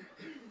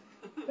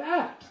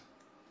 that.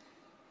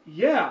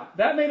 Yeah,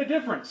 that made a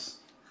difference.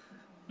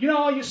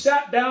 You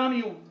sat down,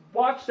 you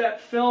watched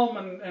that film,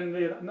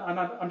 and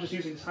I'm just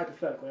using this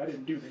hypothetically. I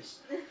didn't do this.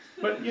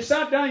 But you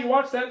sat down, you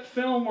watched that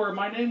film where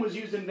my name was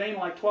used in vain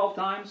like 12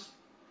 times.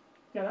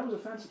 Yeah, that was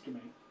offensive to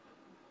me.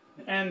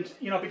 And,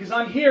 because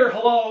I'm here,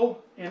 hello,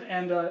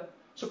 and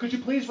so could you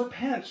please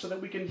repent so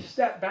that we can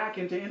step back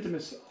into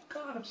intimacy? Oh,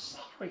 God, I'm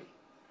sorry.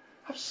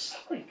 I'm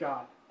sorry,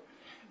 God.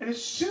 And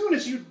as soon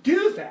as you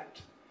do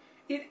that,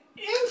 it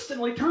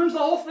instantly turns the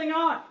whole thing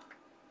on.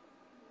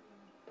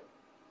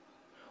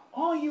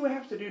 All you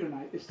have to do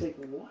tonight is take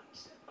one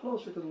step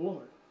closer to the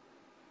Lord.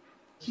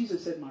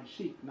 Jesus said, my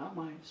sheep, not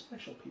my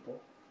special people.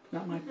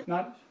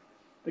 Not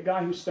the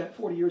guy who spent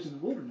 40 years in the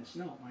wilderness.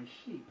 No, my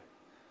sheep.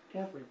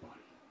 Everybody.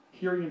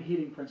 Hearing and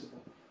heeding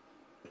principle.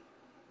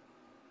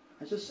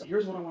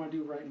 Here's what I want to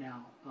do right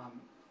now.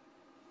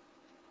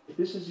 If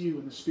this is you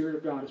and the Spirit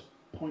of God is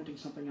pointing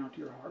something out to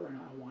your heart right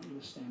now, I want you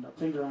to stand up.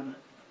 Finger on it.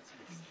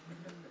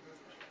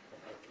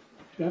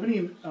 Do you have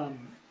any...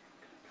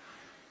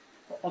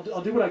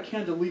 I'll do what I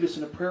can to lead us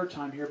in a prayer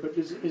time here, but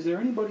is there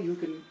anybody who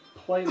can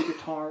play the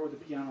guitar or the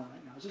piano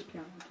right now? Is this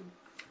piano too?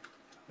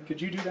 Could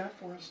you do that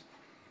for us?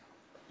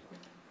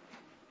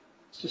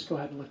 Let's just go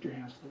ahead and lift your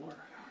hands to the Lord.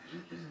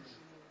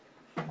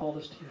 All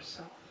this to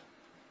yourself.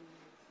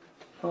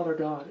 Father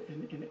God,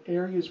 in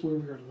areas where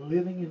we are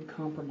living in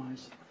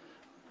compromise,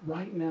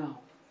 right now,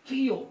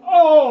 feel,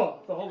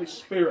 the Holy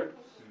Spirit.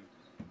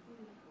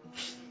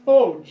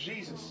 Oh,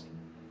 Jesus.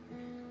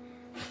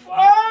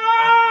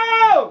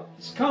 Oh!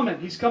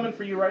 He's coming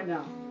for you right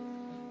now.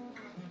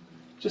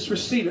 Just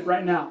receive it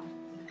right now.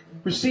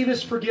 Receive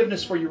His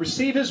forgiveness for you.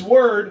 Receive His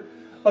word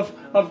of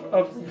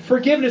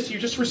forgiveness to you.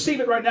 Just receive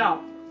it right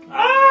now.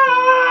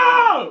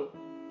 Oh!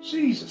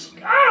 Jesus.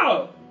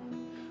 Oh!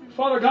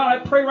 Father God, I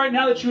pray right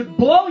now that you would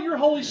blow your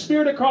Holy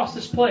Spirit across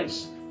this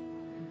place.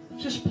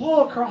 Just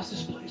blow across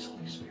this place,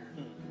 Holy Spirit.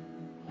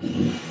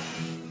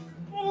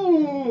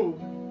 Oh!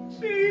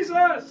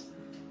 Jesus!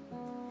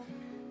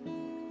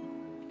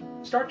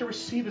 Start to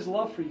receive His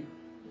love for you.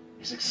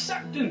 His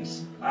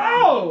acceptance.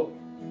 Oh!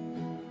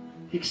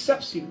 He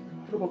accepts you.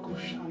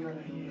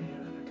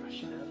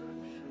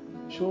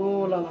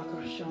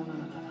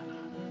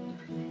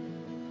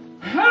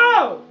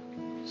 How?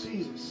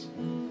 Jesus.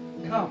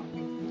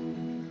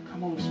 Come.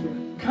 Come, Holy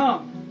Spirit.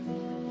 Come.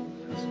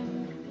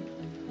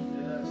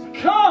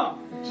 Come.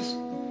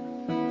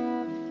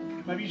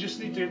 Maybe you just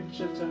need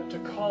to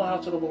call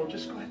out to the Lord.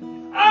 Just go ahead.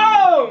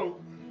 Oh!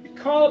 We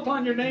call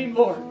upon your name,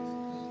 Lord.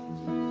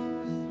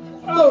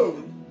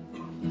 Oh!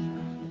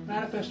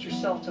 Manifest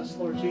yourself to us,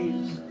 Lord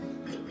Jesus.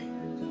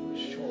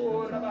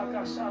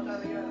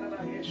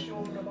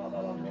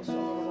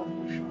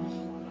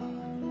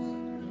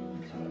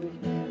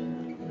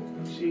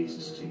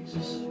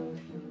 Jesus.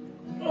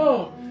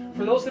 Oh,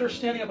 for those that are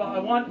standing up, I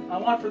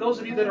want for those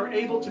of you that are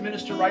able to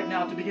minister right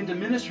now to begin to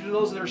minister to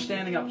those that are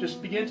standing up.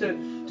 Just begin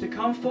to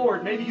come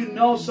forward. Maybe you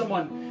know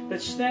someone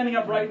that's standing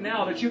up right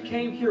now that you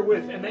came here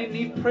with and they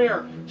need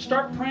prayer.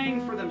 Start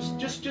praying for them.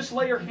 Just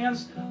lay your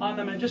hands on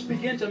them and just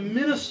begin to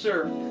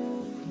minister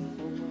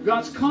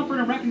God's comfort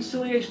and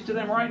reconciliation to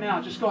them right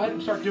now. Just go ahead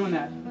and start doing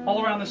that.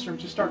 All around this room,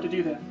 just start to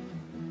do that.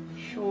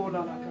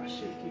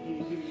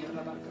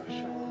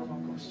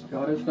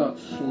 God is not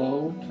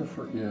slow to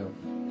forgive.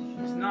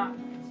 It's not.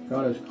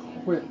 God is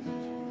quick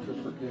to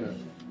forgive.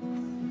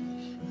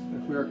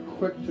 If we are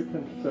quick to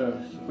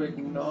confess, if we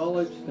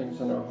acknowledge things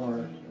in our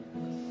heart,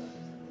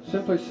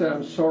 simply say,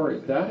 I'm sorry,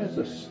 that is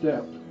a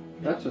step.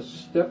 That's a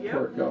step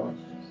toward God.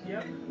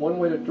 Yep. One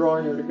way to draw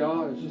near to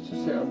God is just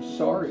to say, I'm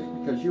sorry,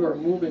 because you are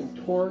moving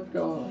toward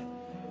God.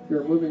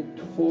 You're moving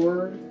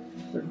toward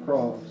the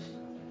cross.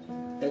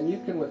 And you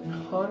can with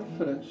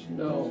confidence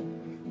know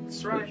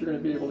That's right. that you're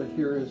going to be able to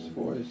hear His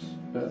voice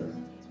better.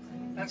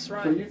 That's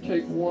right. So you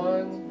take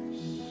one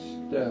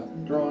step,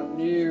 draw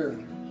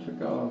near to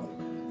God,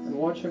 and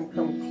watch Him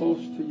come close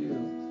to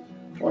you.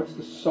 Watch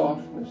the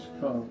softness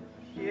come.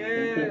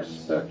 Yes. And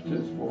expect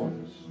His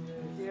voice.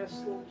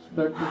 Yes, Lord.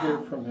 Expect to hear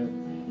from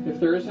Him. If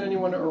there isn't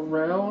anyone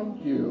around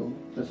you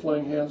that's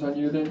laying hands on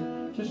you,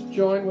 then just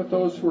join with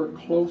those who are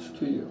close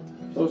to you,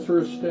 those who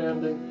are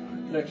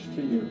standing next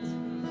to you,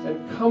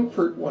 and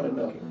comfort one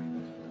another.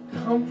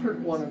 Comfort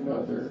one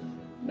another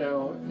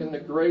now in the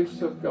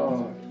grace of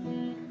God,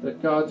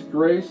 that God's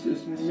grace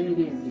is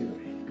meeting you.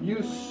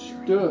 You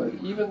stood,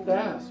 even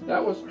that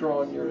was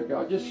drawing near to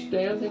God. Just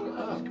standing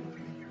up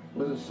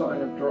was a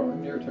sign of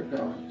drawing near to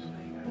God.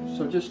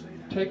 So just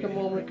take a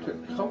moment to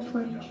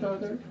comfort each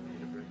other,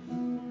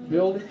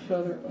 build each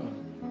other up.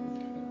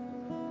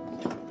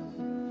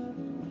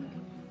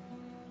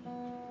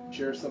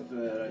 Share something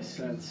that I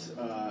sense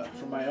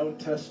from my own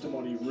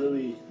testimony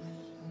really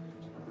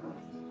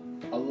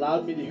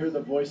allowed me to hear the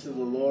voice of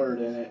the Lord,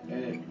 and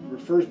it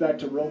refers back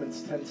to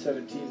Romans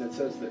 10:17 that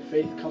says that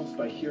faith comes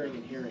by hearing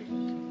and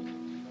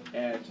hearing.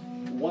 And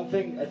one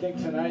thing I think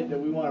tonight that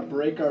we want to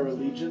break our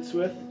allegiance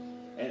with,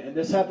 and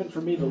this happened for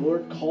me, the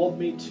Lord called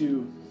me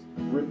to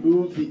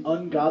remove the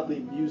ungodly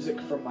music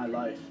from my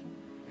life,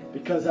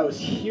 because I was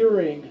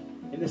hearing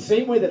In the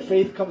same way that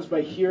faith comes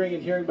by hearing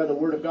and hearing by the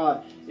Word of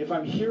God, if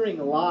I'm hearing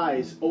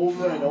lies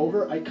over and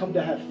over, I come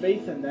to have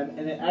faith in them,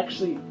 and it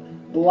actually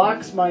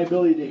blocks my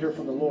ability to hear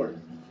from the Lord.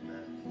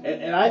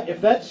 And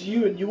if that's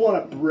you and you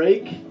want to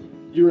break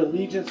your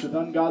allegiance with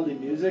ungodly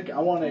music, I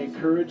want to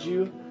encourage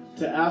you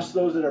to ask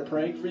those that are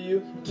praying for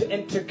you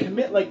and to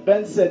commit, like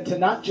Ben said, to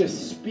not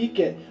just speak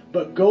it,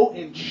 but go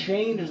and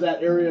change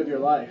that area of your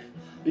life.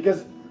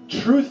 Because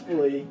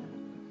truthfully,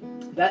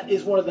 that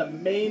is one of the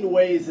main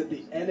ways that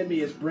the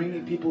enemy is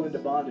bringing people into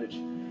bondage,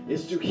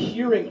 is through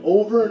hearing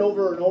over and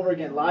over and over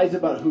again lies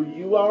about who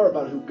you are,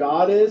 about who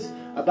God is,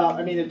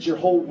 it's your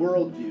whole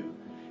worldview.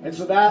 And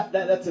so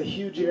that's a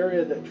huge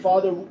area that,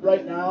 Father,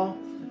 right now,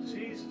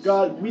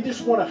 God, we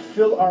just want to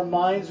fill our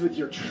minds with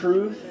your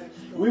truth.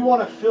 We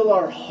want to fill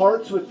our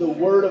hearts with the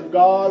Word of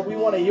God. We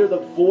want to hear the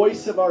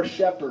voice of our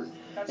shepherd.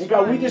 And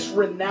God, we just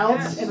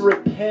renounce and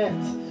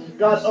repent,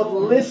 God, of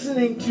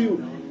listening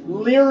to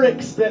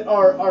lyrics that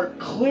are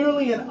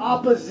clearly in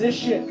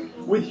opposition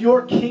with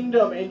your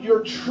kingdom and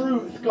your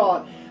truth,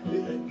 God.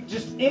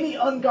 Just any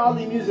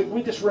ungodly music,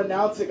 we just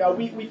renounce it, God.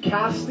 We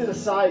cast it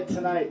aside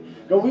tonight.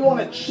 God, we want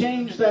to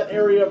change that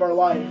area of our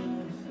life.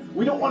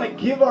 We don't want to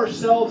give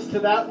ourselves to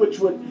that which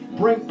would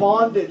bring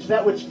bondage,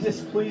 that which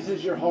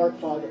displeases your heart,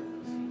 Father.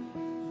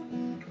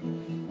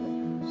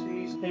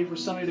 Hey, for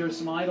somebody, there's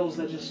some idols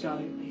that just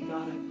you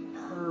gotta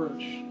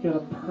purge. You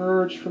gotta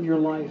purge from your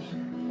life.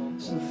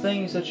 Some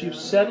things that you've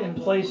set in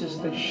places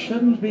that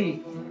shouldn't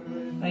be.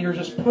 And you're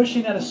just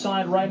pushing that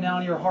aside right now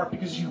in your heart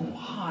because you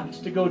want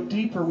to go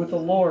deeper with the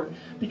Lord.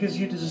 Because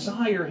you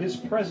desire His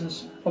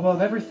presence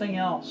above everything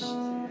else.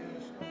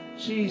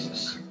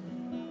 Jesus,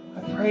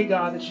 I pray,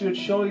 God, that you would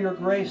show your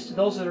grace to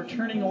those that are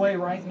turning away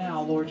right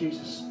now, Lord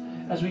Jesus.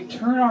 As we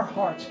turn our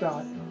hearts,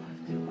 God,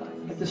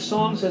 like the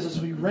song says, as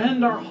we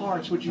rend our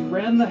hearts, would you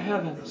rend the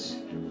heavens?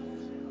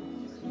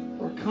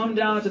 Or come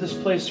down into this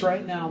place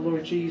right now,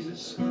 Lord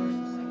Jesus.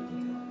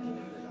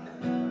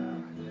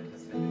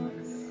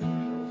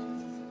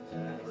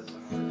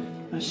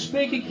 I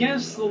speak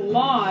against the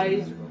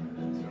lie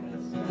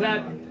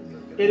that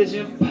it is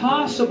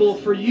impossible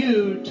for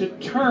you to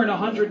turn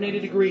 180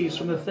 degrees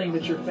from the thing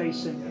that you're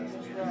facing.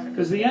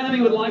 Because the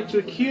enemy would like to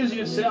accuse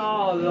you and say,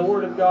 oh, the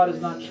Word of God is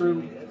not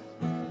true.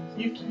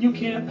 You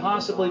can't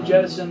possibly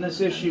jettison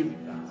this issue.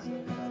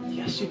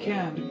 Yes, you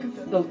can.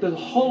 The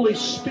Holy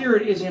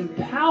Spirit is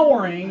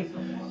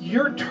empowering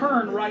your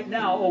turn right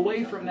now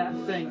away from that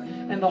thing.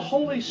 And the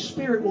Holy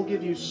Spirit will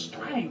give you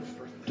strength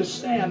to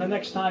stand the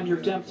next time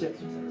you're tempted.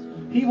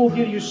 He will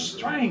give you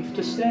strength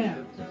to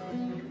stand.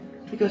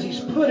 Because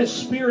He's put His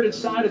Spirit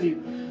inside of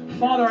you.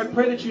 Father, I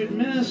pray that you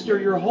administer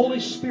your Holy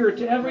Spirit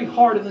to every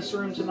heart in this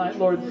room tonight,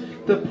 Lord.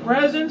 The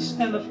presence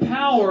and the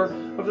power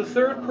of the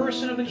third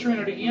person of the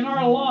Trinity in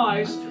our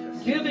lives,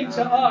 giving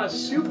to us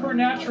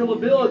supernatural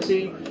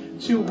ability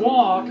to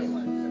walk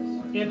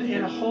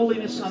in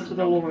holiness unto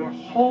the Lord.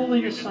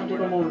 Holiness unto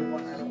the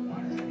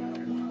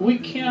Lord. We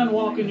can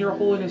walk in your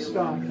holiness,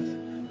 God,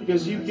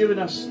 because you've given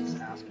us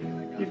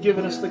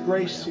the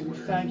grace to.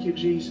 Thank you,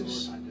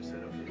 Jesus.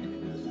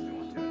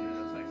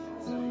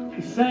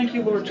 We thank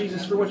you, Lord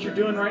Jesus, for what you're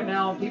doing right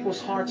now in people's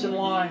hearts and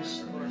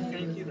lives.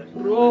 Thank you that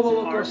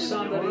hearts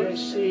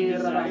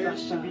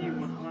to be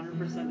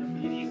 100%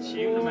 obedient to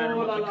you, no matter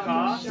what the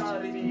cost, no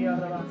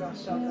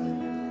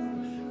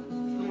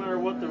matter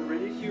what the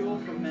ridicule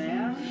from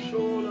man.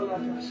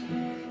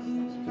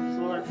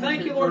 Lord,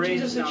 thank you, Lord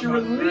Jesus, that you're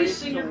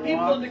releasing your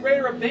people into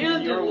greater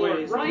abandon,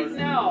 Lord, right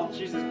now.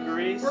 Jesus,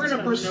 grace. We're going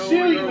to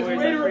pursue you with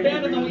greater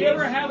abandon than we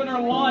ever have in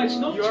our lives.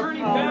 No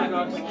turning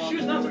back. We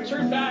choose not to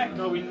turn back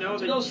No, we know to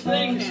that those you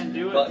things. can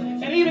do it.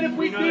 And even if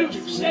we do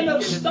end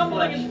up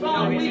stumbling and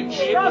falling, we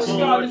trust,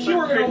 God, that you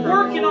are going to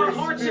work in our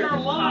hearts and our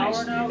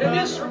lives. That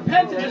this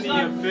repentance is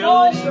not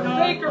false or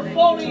fake or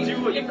phony if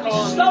we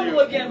stumble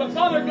again. But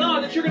Father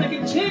God, that you're going to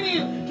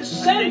continue to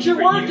send your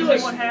word to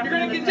us. You're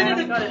going to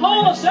continue to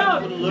call us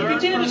out. You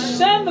continue to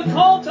send the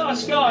call to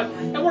us, God.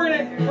 And we're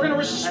going to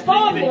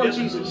respond, Lord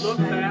Jesus. Look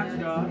back,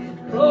 God.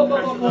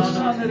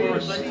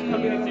 Let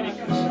any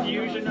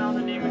confusion now in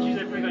the name of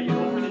Jesus. I pray, God, you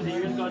open his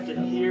ears, God, to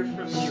hear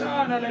from you.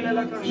 In the name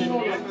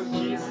of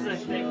Jesus, I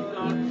thank you,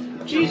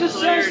 God. Jesus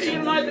says to you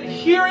tonight that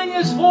hearing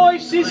His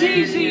voice is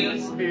easy.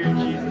 Spirit,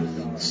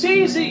 Jesus. It's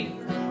easy.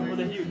 Lord,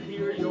 that you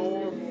hear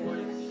your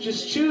voice.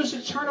 Just choose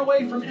to turn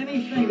away from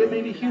anything that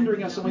may be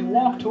hindering us, and we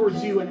walk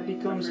towards you, and it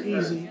becomes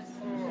easy.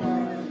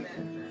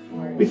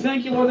 We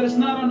thank you, Lord, that it's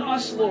not on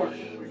us, Lord.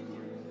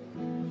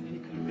 Any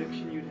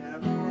conviction you'd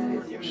have,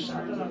 Lord, even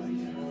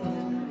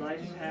in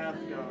life's path,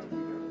 God,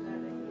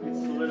 it's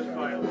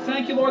solidified. We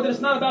thank you, Lord, that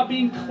it's not about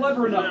being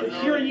clever enough. That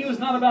hearing you is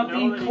not about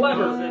being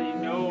clever. He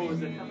knows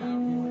that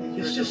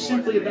It's just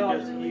simply about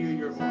he does hear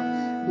your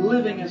voice.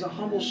 living as a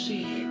humble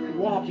sheep,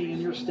 walking in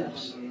your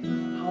steps.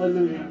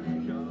 Hallelujah.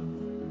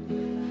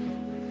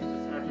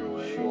 Have your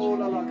way. Spirit,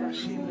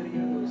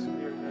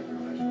 have your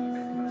way.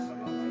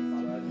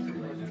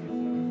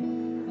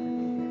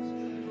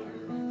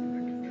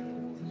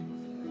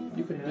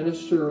 You can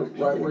minister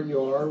right where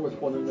you are with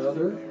one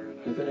another.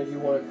 If any of you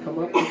want to come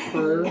up for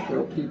prayer,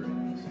 there'll be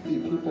be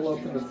people up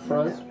in the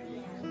front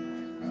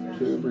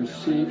to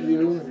receive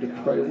you and to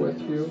pray with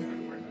you.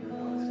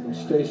 And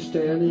stay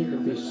standing. You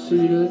can be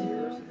seated.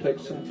 Take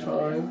some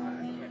time.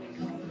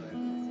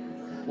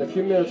 In a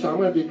few minutes, I'm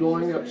going to be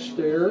going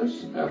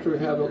upstairs after we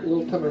have a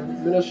little time of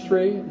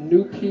ministry.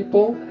 New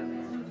people,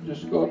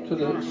 just go up to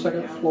the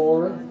second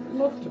floor. I'd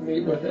love to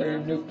meet with any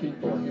new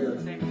people here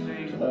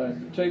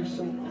tonight. Take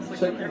some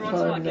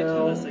time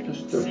now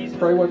just to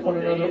pray with one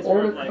another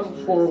or to come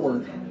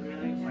forward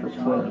for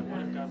prayer.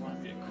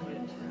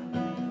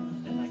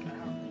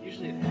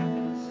 Usually it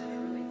happens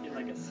in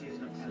like a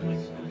season of kind of like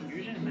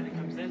confusion, and then it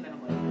comes in, and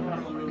I'm like, oh, I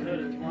don't know if I could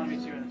if you want me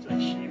to, and it's like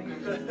shame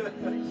comes in.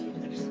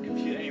 I just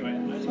confused. Anyway, I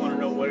just want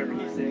to know whatever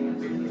he's saying.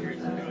 I'm here to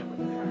do it.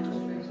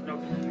 There's no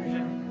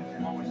confusion.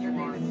 I want what you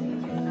want.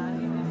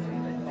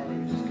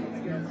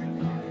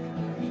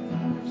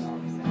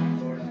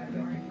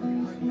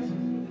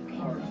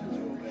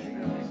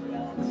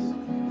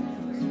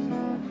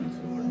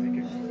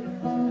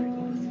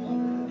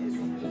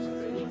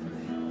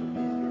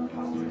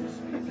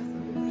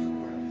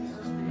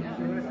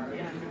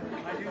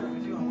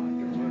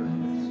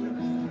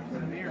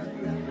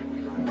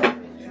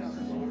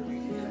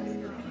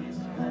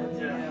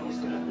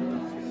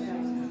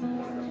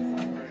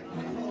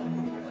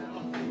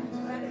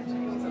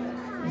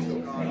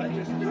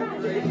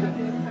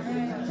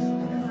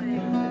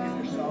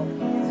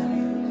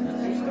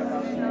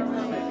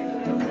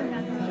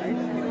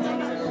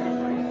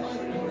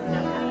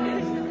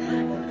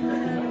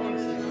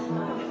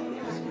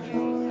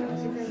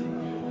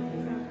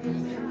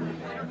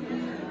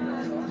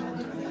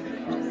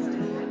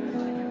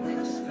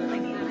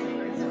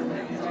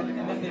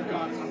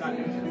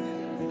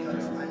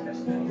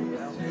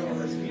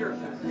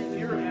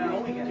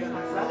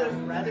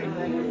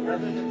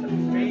 Rather than the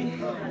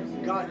faith of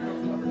God,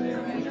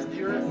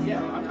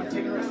 I'm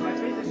taking a risk. My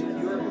faith is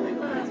your belief,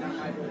 not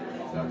my belief.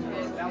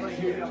 Now I'm going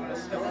to hear you. I'm going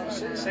to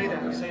step. Say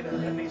that.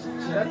 That means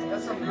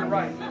that's something. You're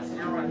right.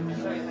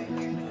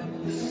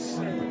 Say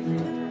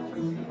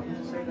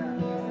that.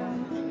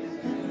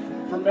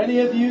 For many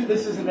of you,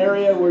 this is an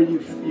area where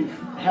you've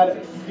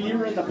had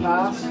fear in the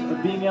past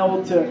of being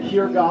able to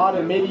hear God,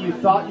 and maybe you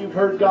thought you've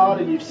heard God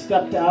and you've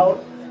stepped out,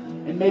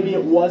 and maybe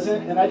it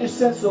wasn't. And I just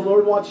sense the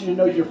Lord wants you to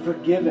know you're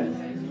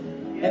forgiven,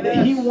 and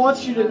that He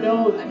wants you to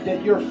know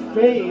that your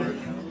faith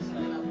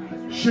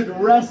should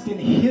rest in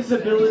His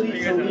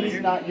ability to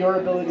lead, not your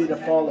ability to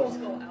follow.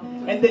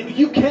 And that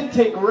you can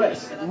take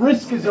risk.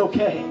 Risk is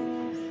okay.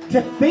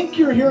 To think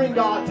you're hearing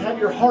God, to have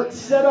your heart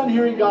set on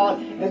hearing God,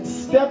 and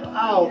step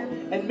out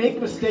and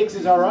make mistakes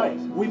is all right.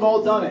 We've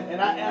all done it.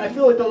 And I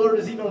feel like the Lord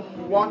is even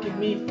walking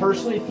me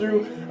personally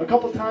through a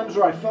couple times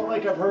where I felt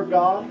like I've heard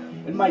God,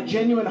 and my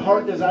genuine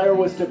heart desire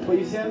was to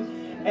please Him.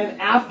 And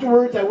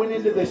afterwards, I went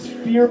into this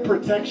fear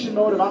protection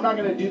mode of I'm not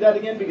going to do that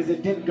again because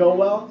it didn't go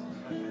well.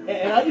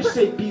 And I just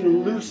say be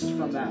loosed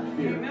from that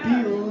fear.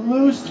 Be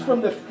loosed from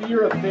the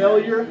fear of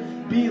failure.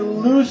 Be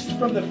loosed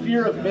from the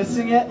fear of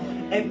missing it.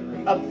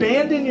 And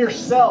abandon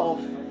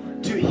yourself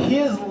to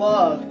His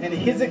love and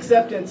His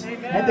acceptance.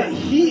 And that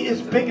He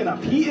is big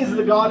enough. He is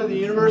the God of the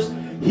universe.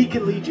 He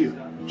can lead you.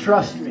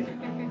 Trust me.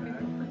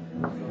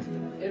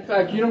 In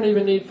fact, you don't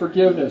even need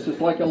forgiveness.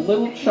 It's like a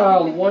little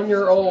child, 1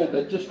 year old,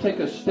 that just take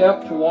a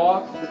step to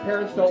walk. The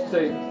parents don't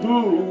say,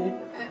 boo.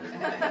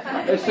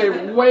 They say,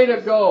 way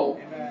to go.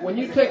 When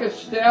you take a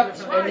step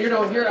and you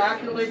don't hear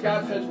accurately,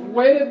 God says,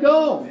 way to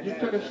go. You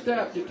took a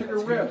step. You took a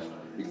risk.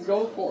 You can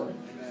go for it.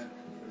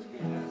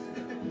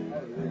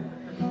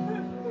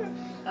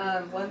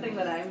 One thing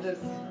that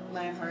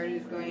my heart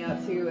is going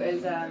out to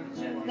is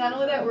not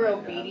only that we're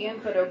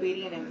obedient, but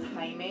obedient in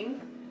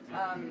timing.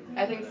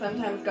 I think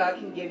sometimes God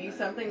can give you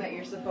something that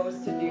you're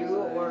supposed to do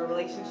or a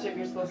relationship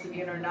you're supposed to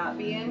be in or not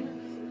be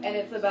in, and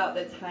it's about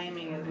the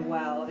timing as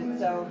well. And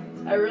so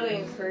I really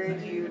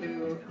encourage you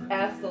to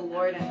ask the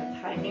Lord on the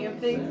timing of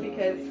things,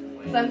 because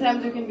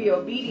sometimes we can be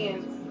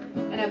obedient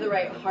and have the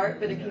right heart,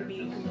 but it can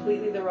be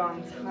completely the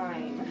wrong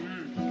time.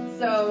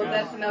 So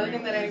that's another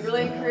thing that I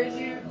really encourage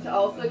you to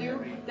also do.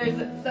 There's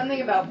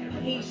something about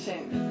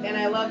patience, and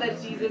I love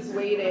that Jesus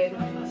waited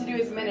to do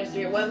His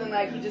ministry. It wasn't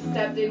like He just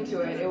stepped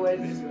into it. It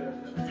was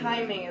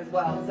timing as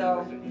well.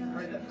 So,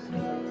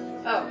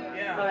 all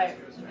right.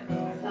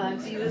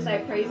 Jesus, I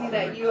praise You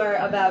that You are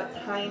about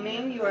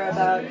timing. You are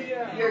about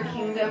Your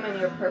kingdom and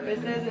Your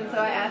purposes. And so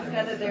I ask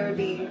God that there would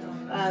be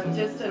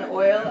just an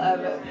oil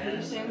of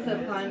patience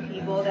upon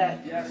people,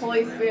 that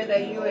Holy Spirit,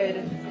 that You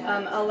would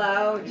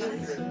allow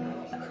just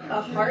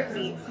a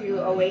heartbeat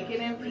to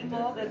awaken in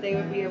people, that they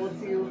would be able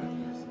to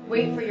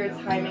wait for Your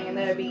timing, and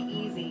that it would be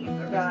easy,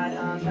 God.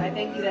 I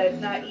thank You that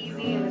it's not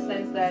easy in the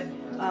sense that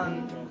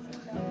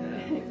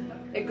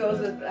it goes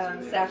with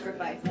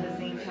sacrifice at the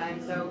same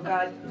time. So,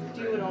 God,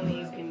 do what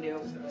only You can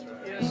do.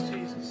 Yes,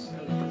 Jesus.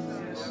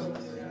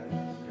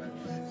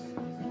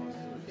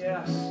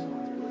 Yes.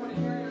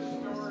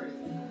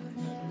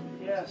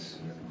 Yes.